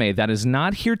anime that is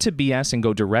not here to BS and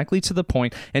go directly to the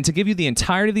point and to give you the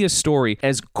entirety of the story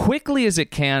as quickly as it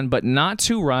can, but not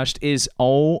too rushed, is,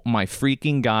 oh my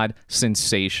freaking God,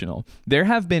 sensational. There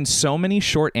have been so many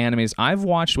short animes I've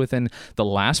watched within the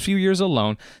last few years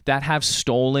alone that have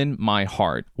stolen my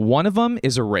heart. One of them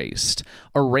is Erased.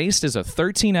 Erased is a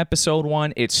 13-episode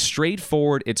one. It's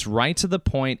straightforward. It's right to the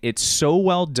point. It's so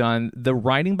well done. The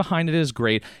writing behind it is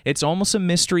great. It's almost a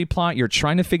mystery plot. You're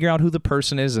trying to figure out who the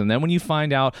person is, and then when you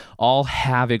find out, all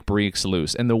havoc breaks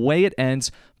loose. And the way it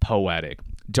ends, poetic.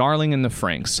 Darling in the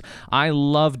Franxx. I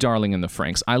love Darling in the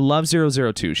Franxx. I love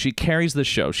 002. She carries the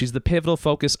show. She's the pivotal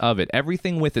focus of it.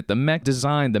 Everything with it, the mech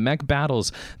design, the mech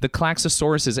battles, the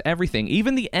Klaxosauruses, everything.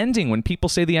 Even the ending, when people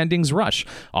say the ending's rush.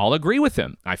 I'll agree with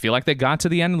them. I feel like they got to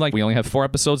the end like, we only have 4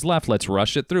 episodes left. Let's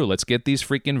rush it through. Let's get these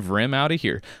freaking Vrim out of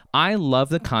here. I love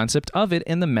the concept of it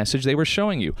and the message they were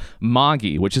showing you.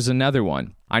 Magi, which is another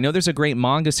one. I know there's a great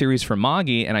manga series for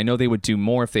Magi, and I know they would do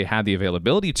more if they had the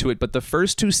availability to it, but the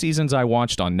first 2 seasons I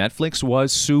watched on Netflix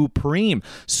was supreme.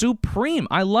 Supreme.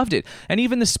 I loved it. And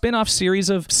even the spin-off series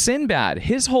of Sinbad,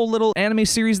 his whole little anime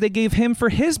series they gave him for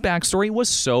his backstory was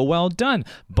so well done.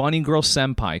 Bunny Girl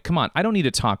Senpai. Come on, I don't need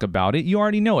to talk about it. You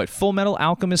already know it. Full Metal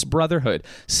Alchemist Brotherhood,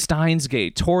 Steins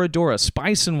Gate, Toradora,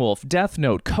 Spice and Wolf, Death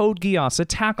Note, Code Geass,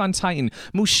 Attack on Titan,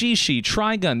 Mushishi,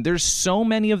 Trigun. There's so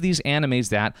many of these animes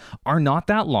that are not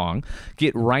that long,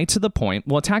 get right to the point.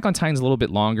 Well, Attack on Titan's a little bit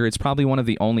longer. It's probably one of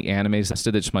the only animes I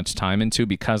invested this much time into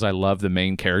because I love the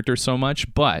main character so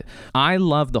much, but I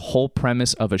love the whole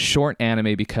premise of a short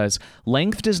anime because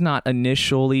length does not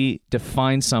initially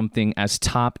define something as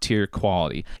top tier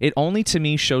quality. It only to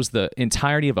me shows the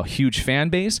entirety of a huge fan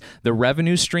base, the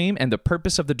revenue stream, and the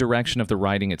purpose of the direction of the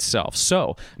writing itself.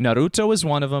 So Naruto is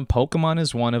one of them, Pokemon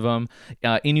is one of them,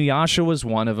 Inuyasha was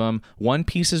one of them, One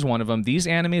Piece is one of them. These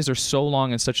animes are so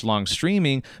long and such long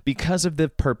streaming because of the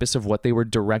purpose of what they were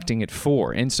directing it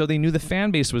for. And so they knew the fan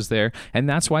base was there, and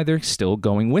that's why they're still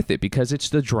going with it, because it's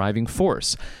the driving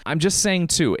force. I'm just saying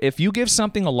too, if you give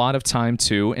something a lot of time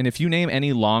to, and if you name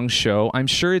any long show, I'm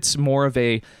sure it's more of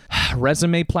a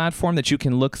resume platform that you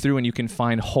can look through and you can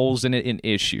find holes in it and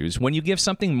issues. When you give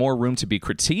something more room to be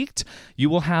critiqued, you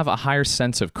will have a higher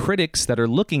sense of critics that are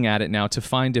looking at it now to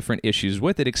find different issues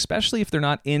with it, especially if they're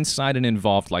not inside and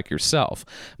involved like yourself.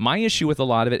 My issue with a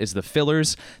lot of it is the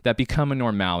fillers that become a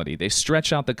normality. They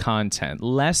stretch out the content.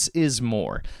 Less is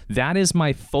more. That is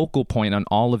my focal point on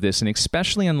all of this, and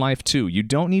especially in life too. You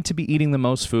don't need to be eating the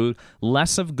most food.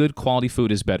 Less of good quality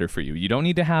food is better for you. You don't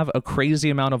need to have a crazy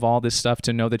amount of all this stuff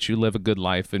to know that you live a good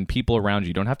life and people around you.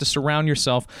 You don't have to surround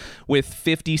yourself with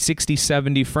 50, 60,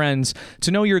 70 friends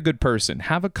to know you're a good person.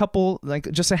 Have a couple,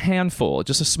 like just a handful,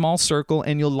 just a small circle,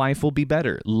 and your life will be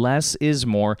better. Less is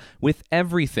more with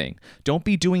everything. Don't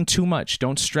be doing too much.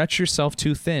 Don't stretch yourself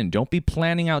too thin. Don't be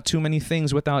planning out too many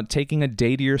things without taking a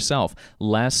day to yourself.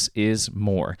 Less is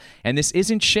more. And this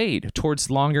isn't shade towards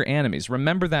longer animes.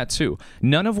 Remember that too.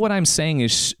 None of what I'm saying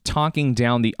is talking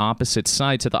down the opposite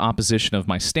side to the opposition of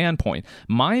my standpoint.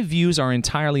 My views are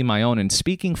entirely my own and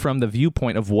speaking from the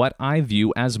viewpoint of what I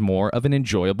view as more of an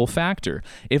enjoyable factor.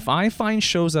 If I find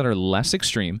shows that are less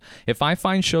extreme, if I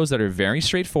find shows that are very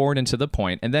straightforward and to the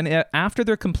point, and then after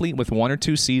they're complete with 1 or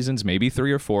 2 seasons, maybe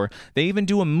 3 or 4, they even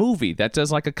do a movie that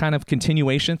does like a kind of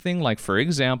continuation thing, like for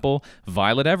example,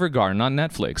 Violet Evergarden on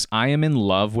Netflix. I am in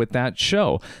love with that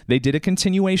show. They did a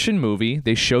continuation movie.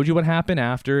 They showed you what happened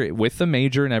after with the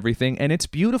major and everything, and it's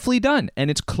beautifully done, and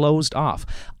it's closed off.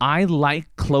 I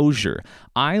like closure.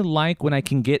 I like when I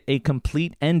can get a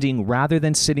complete ending rather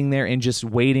than sitting there and just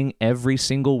waiting every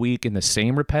single week in the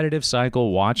same repetitive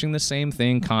cycle, watching the same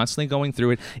thing, constantly going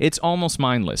through it. It's almost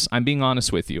mindless. I'm being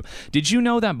honest with you. Did you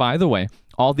know that, by the way,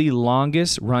 all the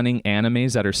longest running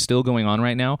animes that are still going on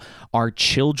right now are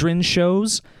children's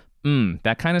shows?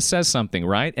 That kind of says something,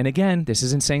 right? And again, this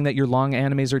isn't saying that your long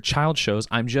animes are child shows.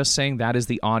 I'm just saying that is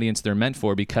the audience they're meant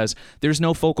for because there's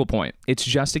no focal point. It's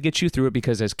just to get you through it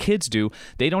because as kids do,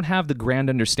 they don't have the grand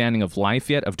understanding of life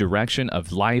yet, of direction,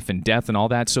 of life and death and all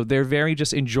that. So they're very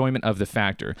just enjoyment of the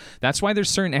factor. That's why there's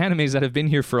certain animes that have been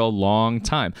here for a long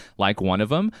time. Like one of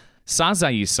them,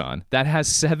 Sazai-san, that has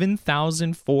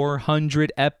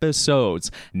 7,400 episodes.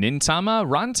 Nintama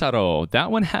Rantaro, that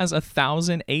one has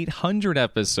 1,800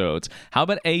 episodes. How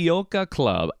about Ayoka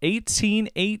Club,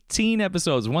 1818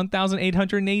 episodes,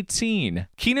 1,818.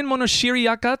 Kinen Monoshiri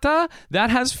Yakata, that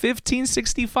has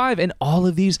 1,565, and all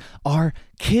of these are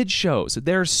kid shows.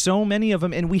 There are so many of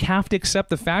them, and we have to accept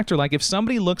the factor. Like, if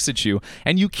somebody looks at you,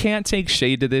 and you can't take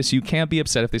shade to this, you can't be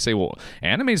upset if they say, well,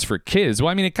 anime's for kids. Well,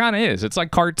 I mean, it kind of is. It's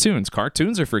like cartoons.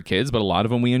 Cartoons are for kids, but a lot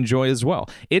of them we enjoy as well.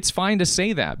 It's fine to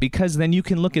say that, because then you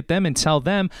can look at them and tell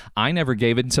them, I never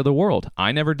gave it into the world.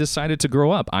 I never decided to grow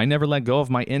up. I never let go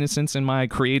of my innocence and my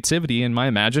creativity and my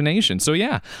imagination. So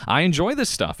yeah, I enjoy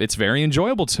this stuff. It's very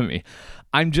enjoyable to me.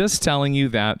 I'm just telling you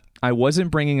that I wasn't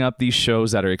bringing up these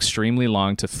shows that are extremely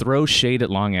long to throw shade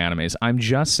at long animes. I'm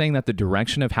just saying that the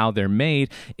direction of how they're made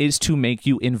is to make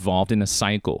you involved in a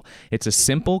cycle. It's a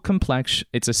simple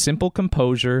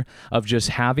composure of just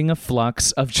having a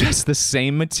flux of just the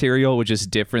same material with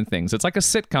just different things. It's like a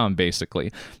sitcom,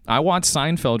 basically. I watched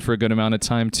Seinfeld for a good amount of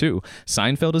time, too.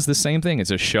 Seinfeld is the same thing.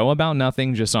 It's a show about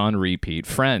nothing, just on repeat.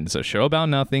 Friends, a show about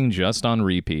nothing, just on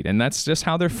repeat. And that's just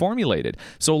how they're formulated.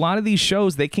 So a lot of these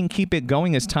shows, they can keep it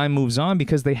going as time moves on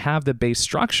because they have the base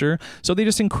structure. So they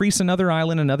just increase another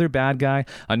island, another bad guy,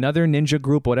 another ninja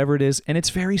group, whatever it is, and it's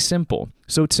very simple.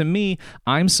 So to me,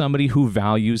 I'm somebody who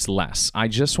values less. I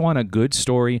just want a good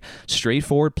story,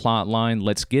 straightforward plot line.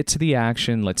 Let's get to the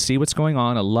action. Let's see what's going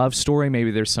on. A love story.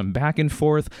 Maybe there's some back and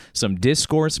forth, some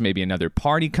discourse. Maybe another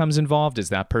party comes involved. Is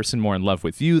that person more in love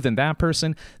with you than that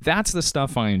person? That's the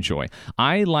stuff I enjoy.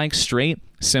 I like straight,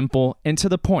 simple, and to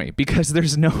the point, because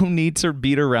there's no need to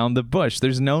beat around the bush.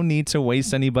 There's no need to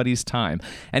waste anybody's time.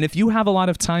 And if you have a lot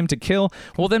of time to kill,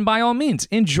 well, then by all means,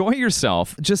 enjoy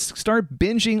yourself. Just start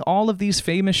binging all of these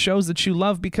famous shows that you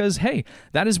love because, hey,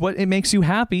 that is what it makes you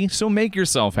happy, so make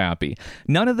yourself happy.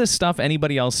 None of the stuff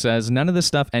anybody else says, none of the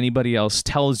stuff anybody else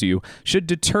tells you should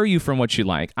deter you from what you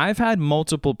like. I've had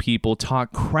multiple people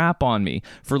talk crap on me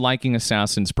for liking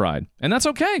Assassin's Pride, and that's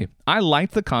okay. I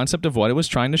liked the concept of what it was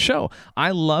trying to show.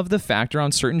 I love the factor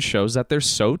on certain shows that they're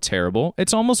so terrible,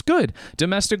 it's almost good.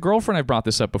 Domestic Girlfriend, I brought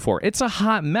this up before. It's a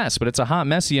hot mess, but it's a hot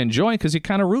mess you enjoy because you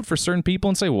kind of root for certain people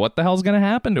and say, what the hell's going to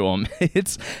happen to them?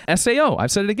 It's SAO.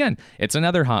 I've said it again. It's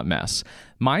another hot mess.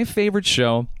 My favorite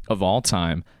show of all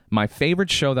time, my favorite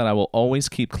show that I will always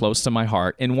keep close to my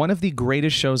heart, and one of the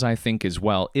greatest shows I think as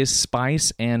well, is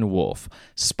Spice and Wolf.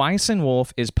 Spice and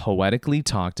Wolf is poetically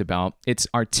talked about. It's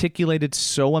articulated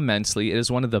so immensely. It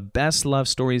is one of the best love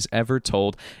stories ever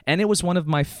told, and it was one of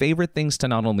my favorite things to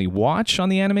not only watch on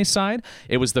the anime side.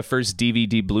 It was the first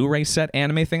DVD Blu-ray set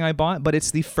anime thing I bought, but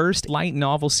it's the first light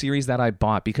novel series that I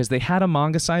bought because they had a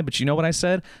manga side, but you know what I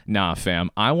said? Nah,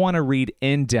 fam. I want to read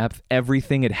in depth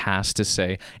everything it has to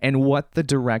say and what the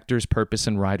director's purpose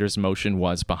and writer's motion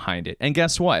was behind it. And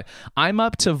guess what? I'm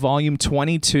up to volume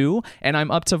 22 and I'm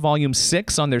up to volume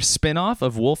 6 on their spin-off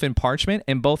of Wolf and Parchment,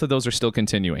 and both of those are still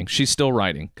continuing. She's still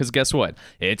writing because guess what?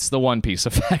 It's the One Piece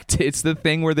effect. It's the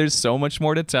thing where there's so much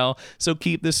more to tell, so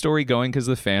keep the story going because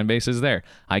the fan base is there.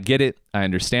 I get it. I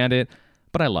understand it.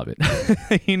 But I love it,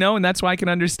 and that's why I can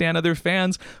understand other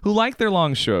fans who like their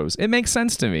long shows. It makes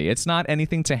sense to me. It's not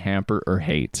anything to hamper or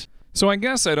hate. So I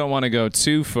guess I don't want to go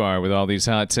too far with all these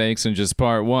hot takes in just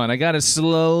part one. I got to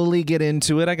slowly get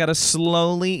into it. I got to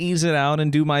slowly ease it out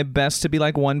and do my best to be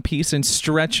like One Piece and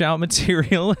stretch out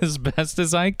material as best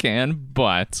as I can.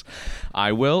 But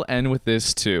I will end with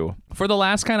this too. For the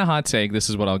last kind of hot take, this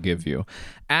is what I'll give you.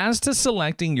 As to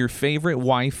selecting your favorite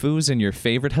waifus and your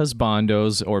favorite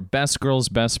husbandos or best girls,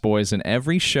 best boys in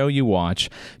every show you watch,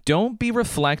 don't be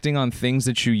reflecting on things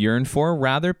that you yearn for.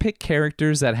 Rather, pick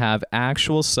characters that have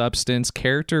actual substance,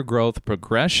 character growth,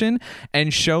 progression,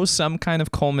 and show some kind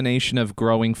of culmination of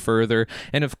growing further.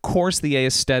 And of course, the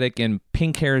aesthetic and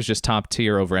pink hair is just top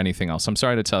tier over anything else. I'm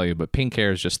sorry to tell you, but pink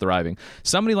hair is just thriving.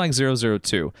 Somebody like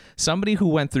 002, somebody who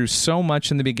went through so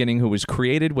much in the beginning, who was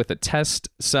created with a test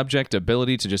subject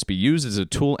ability to just be used as a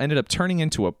tool, ended up turning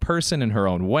into a person in her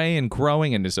own way and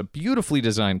growing, and is a beautifully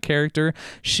designed character.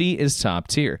 She is top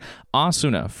tier.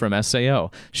 Asuna from SAO.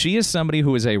 She is somebody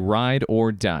who is a ride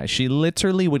or die. She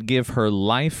literally would give her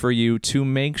life for you to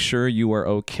make sure you are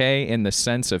okay in the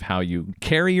sense of how you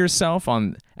carry yourself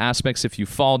on aspects. If you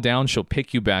fall down, she'll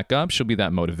pick you back up. She'll be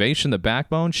that motivation, the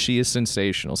backbone. She is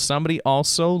sensational. Somebody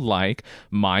also like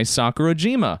Mai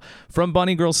Sakurajima from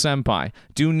Bunny Girl Senpai.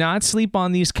 Do not sleep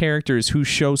on these characters who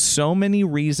show so many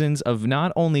reasons of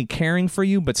not only caring for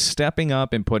you, but stepping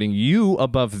up and putting you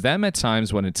above them at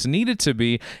times when it's needed to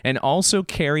be, and also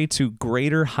carry to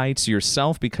greater heights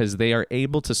yourself because they are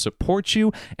able to support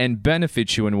you and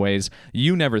benefit you in ways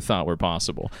you never thought were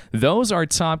possible. Those are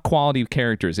top quality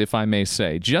characters, if I may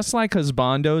say. Just like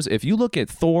husbandos, if you look at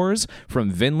Thor's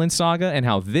from Vinland Saga and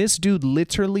how this dude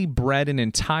literally bred an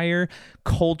entire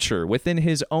culture within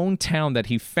his own town that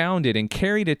he founded and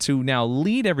carried it to now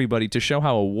lead everybody to show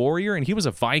how a warrior, and he was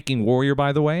a Viking warrior,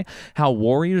 by the way, how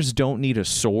warriors don't need a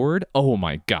sword. Oh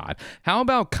my God. How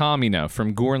about Kamina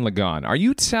from Gurren Lagann? Are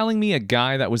you telling me a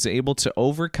guy that was able to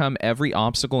overcome every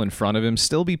obstacle in front of him,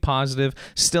 still be positive,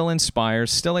 still inspire,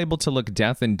 still able to look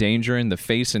death and danger in the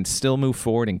face and still move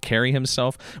forward and carry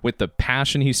himself with the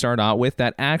passion he started out with,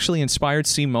 that actually inspired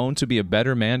Simone to be a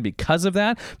better man because of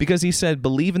that? Because he said,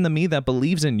 believe in the me that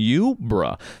believes in you,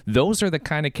 bruh. Those are the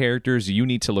kind of characters you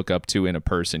need to look up to in a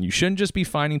person. You shouldn't just be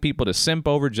finding people to simp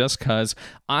over just because.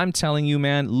 I'm telling you,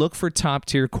 man, look for top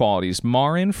tier qualities.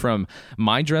 Marin from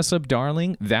My Dress Up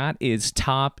Darling, that is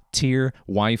top tier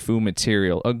waifu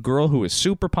material. A girl who is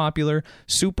super popular,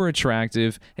 super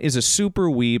attractive, is a super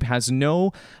weeb, has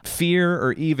no fear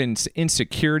or even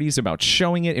insecurities about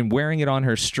showing it and wearing it on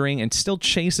her string, and still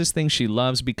chases things she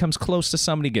loves, becomes close to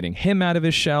somebody, getting him out of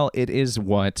his shell. It is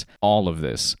what all of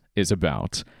this is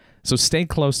about. So stay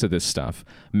close to this stuff.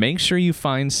 Make sure you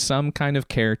find some kind of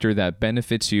character that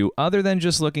benefits you other than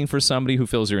just looking for somebody who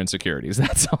fills your insecurities.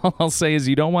 That's all I'll say, is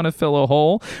you don't want to fill a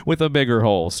hole with a bigger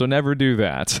hole, so never do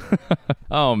that.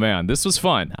 Oh man, this was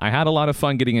fun. I had a lot of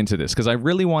fun getting into this because I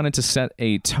really wanted to set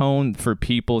a tone for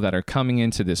people that are coming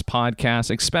into this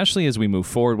podcast, especially as we move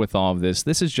forward with all of this.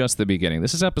 This is just the beginning.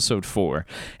 This is episode 4,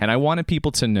 and I wanted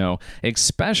people to know,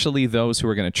 especially those who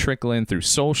are going to trickle in through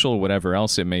social or whatever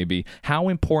else it may be, how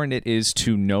important it is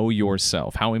to know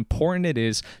yourself, how important it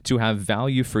is to have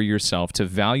value for yourself, to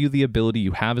value the ability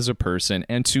you have as a person,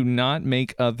 and to not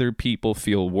make other people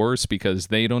feel worse because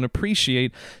they don't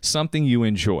appreciate something you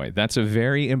enjoy. That's a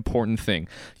very important thing.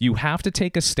 You have to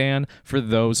take a stand for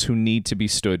those who need to be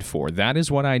stood for. That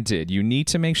is what I did. You need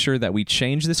to make sure that we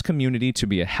change this community to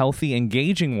be a healthy,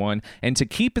 engaging one, and to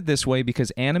keep it this way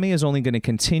because anime is only going to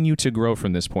continue to grow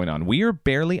from this point on. We are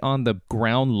barely on the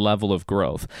ground level of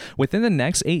growth. Within the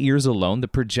next 8 years alone, the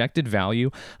projected value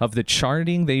of the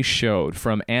charting they showed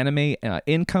from anime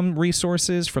income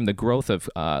resources, from the growth of,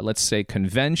 let's say,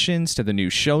 conventions to the new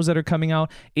shows that are coming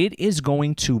out, it is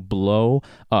going to blow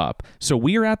up. So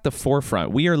we are at the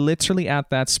forefront. We are literally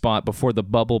at that spot before the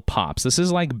bubble pops. This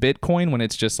is like Bitcoin when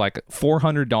it's just like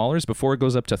 $400 before it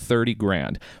goes up to 30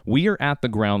 grand. We are at the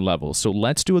ground level. So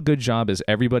let's do a good job as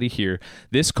everybody here.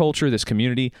 This culture, this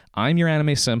community, I'm your anime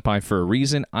senpai for a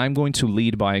reason. I'm going to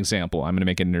lead by example. I'm going to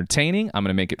make it entertaining. I'm going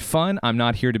to make it fun. I'm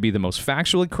not here to be the most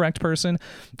factually correct person.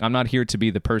 I'm not here to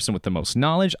be the person with the most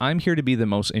knowledge. I'm here to be the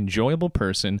most enjoyable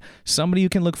person, somebody you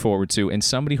can look forward to, and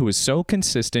somebody who is so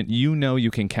consistent you know you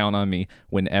can count on me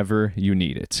whenever you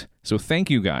need it. So thank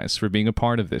you guys for being a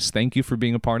part of this. Thank you for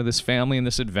being a part of this family and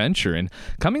this adventure and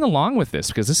coming along with this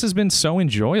because this has been so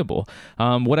enjoyable.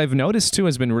 What I've noticed too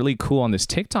has been really cool on this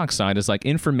TikTok side is like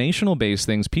informational based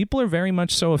things. People are very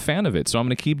much so a fan of it. So I'm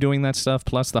going to keep doing that stuff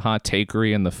plus the hot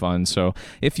takery and the fun. So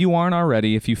if you aren't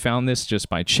already, if you found this just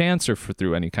by chance or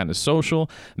through any kind of social,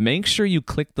 make sure you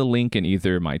click the link in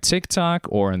either my TikTok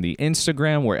or on the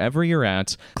Instagram, wherever you're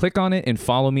at. Click on it and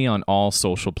follow me on all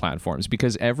social platforms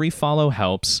because every follow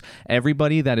helps.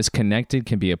 Everybody that is connected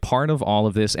can be a part of all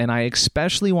of this, and I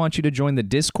especially want you to join the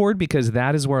Discord because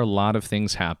that is where a lot of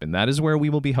things happen. That is where we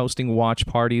will be hosting watch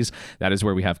parties. That is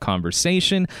where we have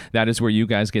conversation. That is where you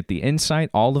guys get the insight.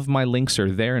 All of my links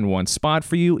are there in one spot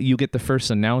for you. You get the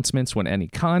first announcements when any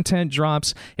content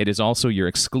drops. It is also your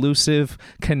exclusive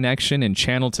connection and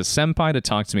channel to Senpai to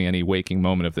talk to me any waking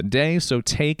moment of the day, so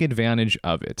take advantage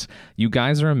of it. You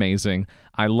guys are amazing.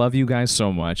 I love you guys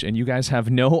so much, and you guys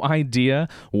have no idea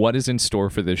what is in store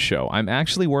for this show. I'm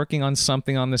actually working on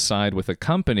something on the side with a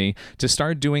company to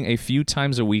start doing a few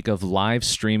times a week of live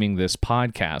streaming this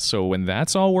podcast. So when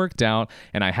that's all worked out,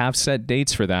 and I have set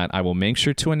dates for that, I will make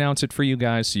sure to announce it for you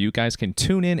guys so you guys can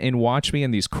tune in and watch me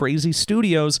in these crazy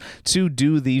studios to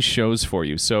do these shows for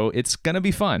you. So it's going to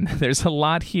be fun. There's a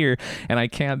lot here, and I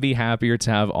can't be happier to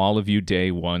have all of you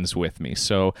day ones with me.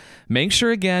 So make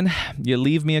sure, again, you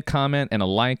leave me a comment, and and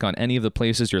a like on any of the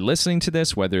places you're listening to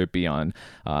this, whether it be on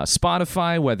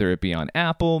Spotify, whether it be on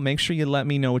Apple. Make sure you let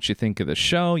me know what you think of the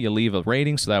show. You leave a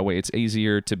rating so that way it's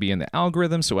easier to be in the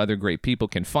algorithm so other great people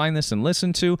can find this and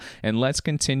listen to. And let's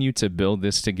continue to build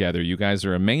this together. You guys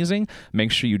are amazing.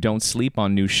 Make sure you don't sleep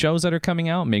on new shows that are coming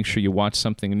out. Make sure you watch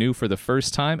something new for the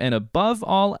first time. And above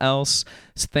all else,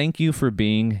 thank you for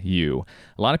being you.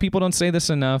 A lot of people don't say this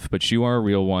enough, but you are a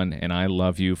real one, and I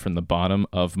love you from the bottom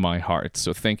of my heart.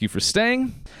 So thank you for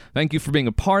staying. Thank you for being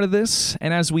a part of this.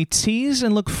 And as we tease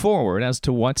and look forward as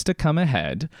to what's to come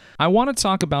ahead, I want to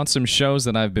talk about some shows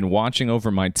that I've been watching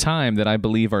over my time that I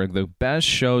believe are the best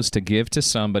shows to give to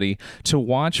somebody to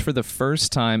watch for the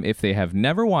first time if they have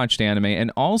never watched anime,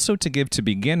 and also to give to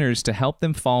beginners to help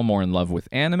them fall more in love with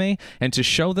anime and to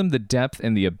show them the depth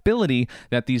and the ability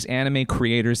that these anime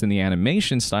creators and the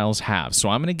animation styles have. So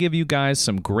I'm going to give you guys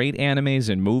some great animes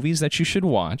and movies that you should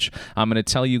watch. I'm going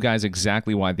to tell you guys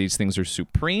exactly why these things are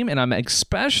supreme, and I'm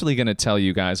especially going to tell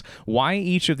you guys why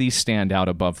each of these stand out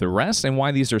above the rest and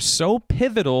why these are so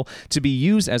pivotal to be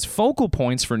used as focal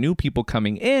points for new people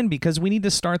coming in, because we need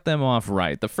to start them off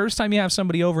right. The first time you have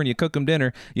somebody over and you cook them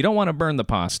dinner, you don't want to burn the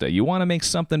pasta. You want to make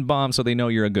something bomb so they know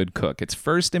you're a good cook. It's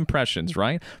first impressions,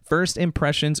 right? First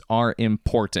impressions are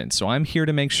important. So I'm here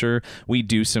to make sure we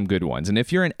do some good ones. And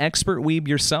if you're an expert weeb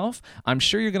yourself, I'm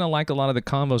sure you're going to like a lot of the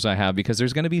combos I have, because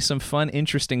there's going to be some fun,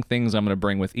 interesting things I'm going to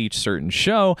bring with each certain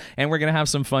show, and we're going to have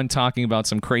some fun talking about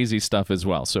some crazy stuff as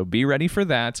well. So be ready for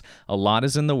that. A lot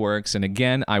is in the works, and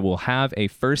again, I will have a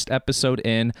first episode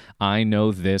in I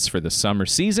Know This for the summer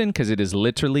season, because it is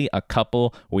literally a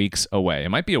couple weeks away. It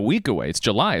might be a week away. It's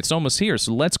July. It's almost here,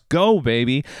 so let's go,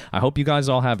 baby. I hope you guys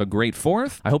all have a great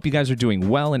 4th. I hope you guys are doing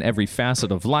well in every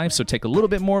facet of life, so take a little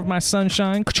bit more of my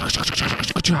sunshine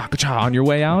on your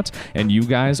way out, and you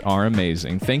guys are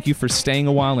amazing. Thank you for staying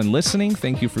a while and listening.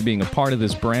 Thank you for being a part of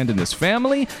this brand and this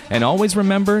family, and always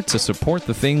remember to support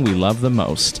the thing we love the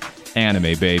most,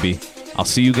 anime, baby. I'll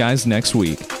see you guys next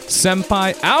week.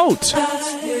 Senpai out!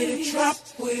 Drop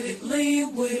with it,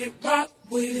 lean with it, rock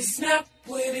with it, snap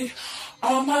with it.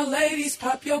 All my ladies,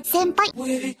 pop your senpai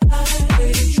with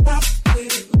it, drop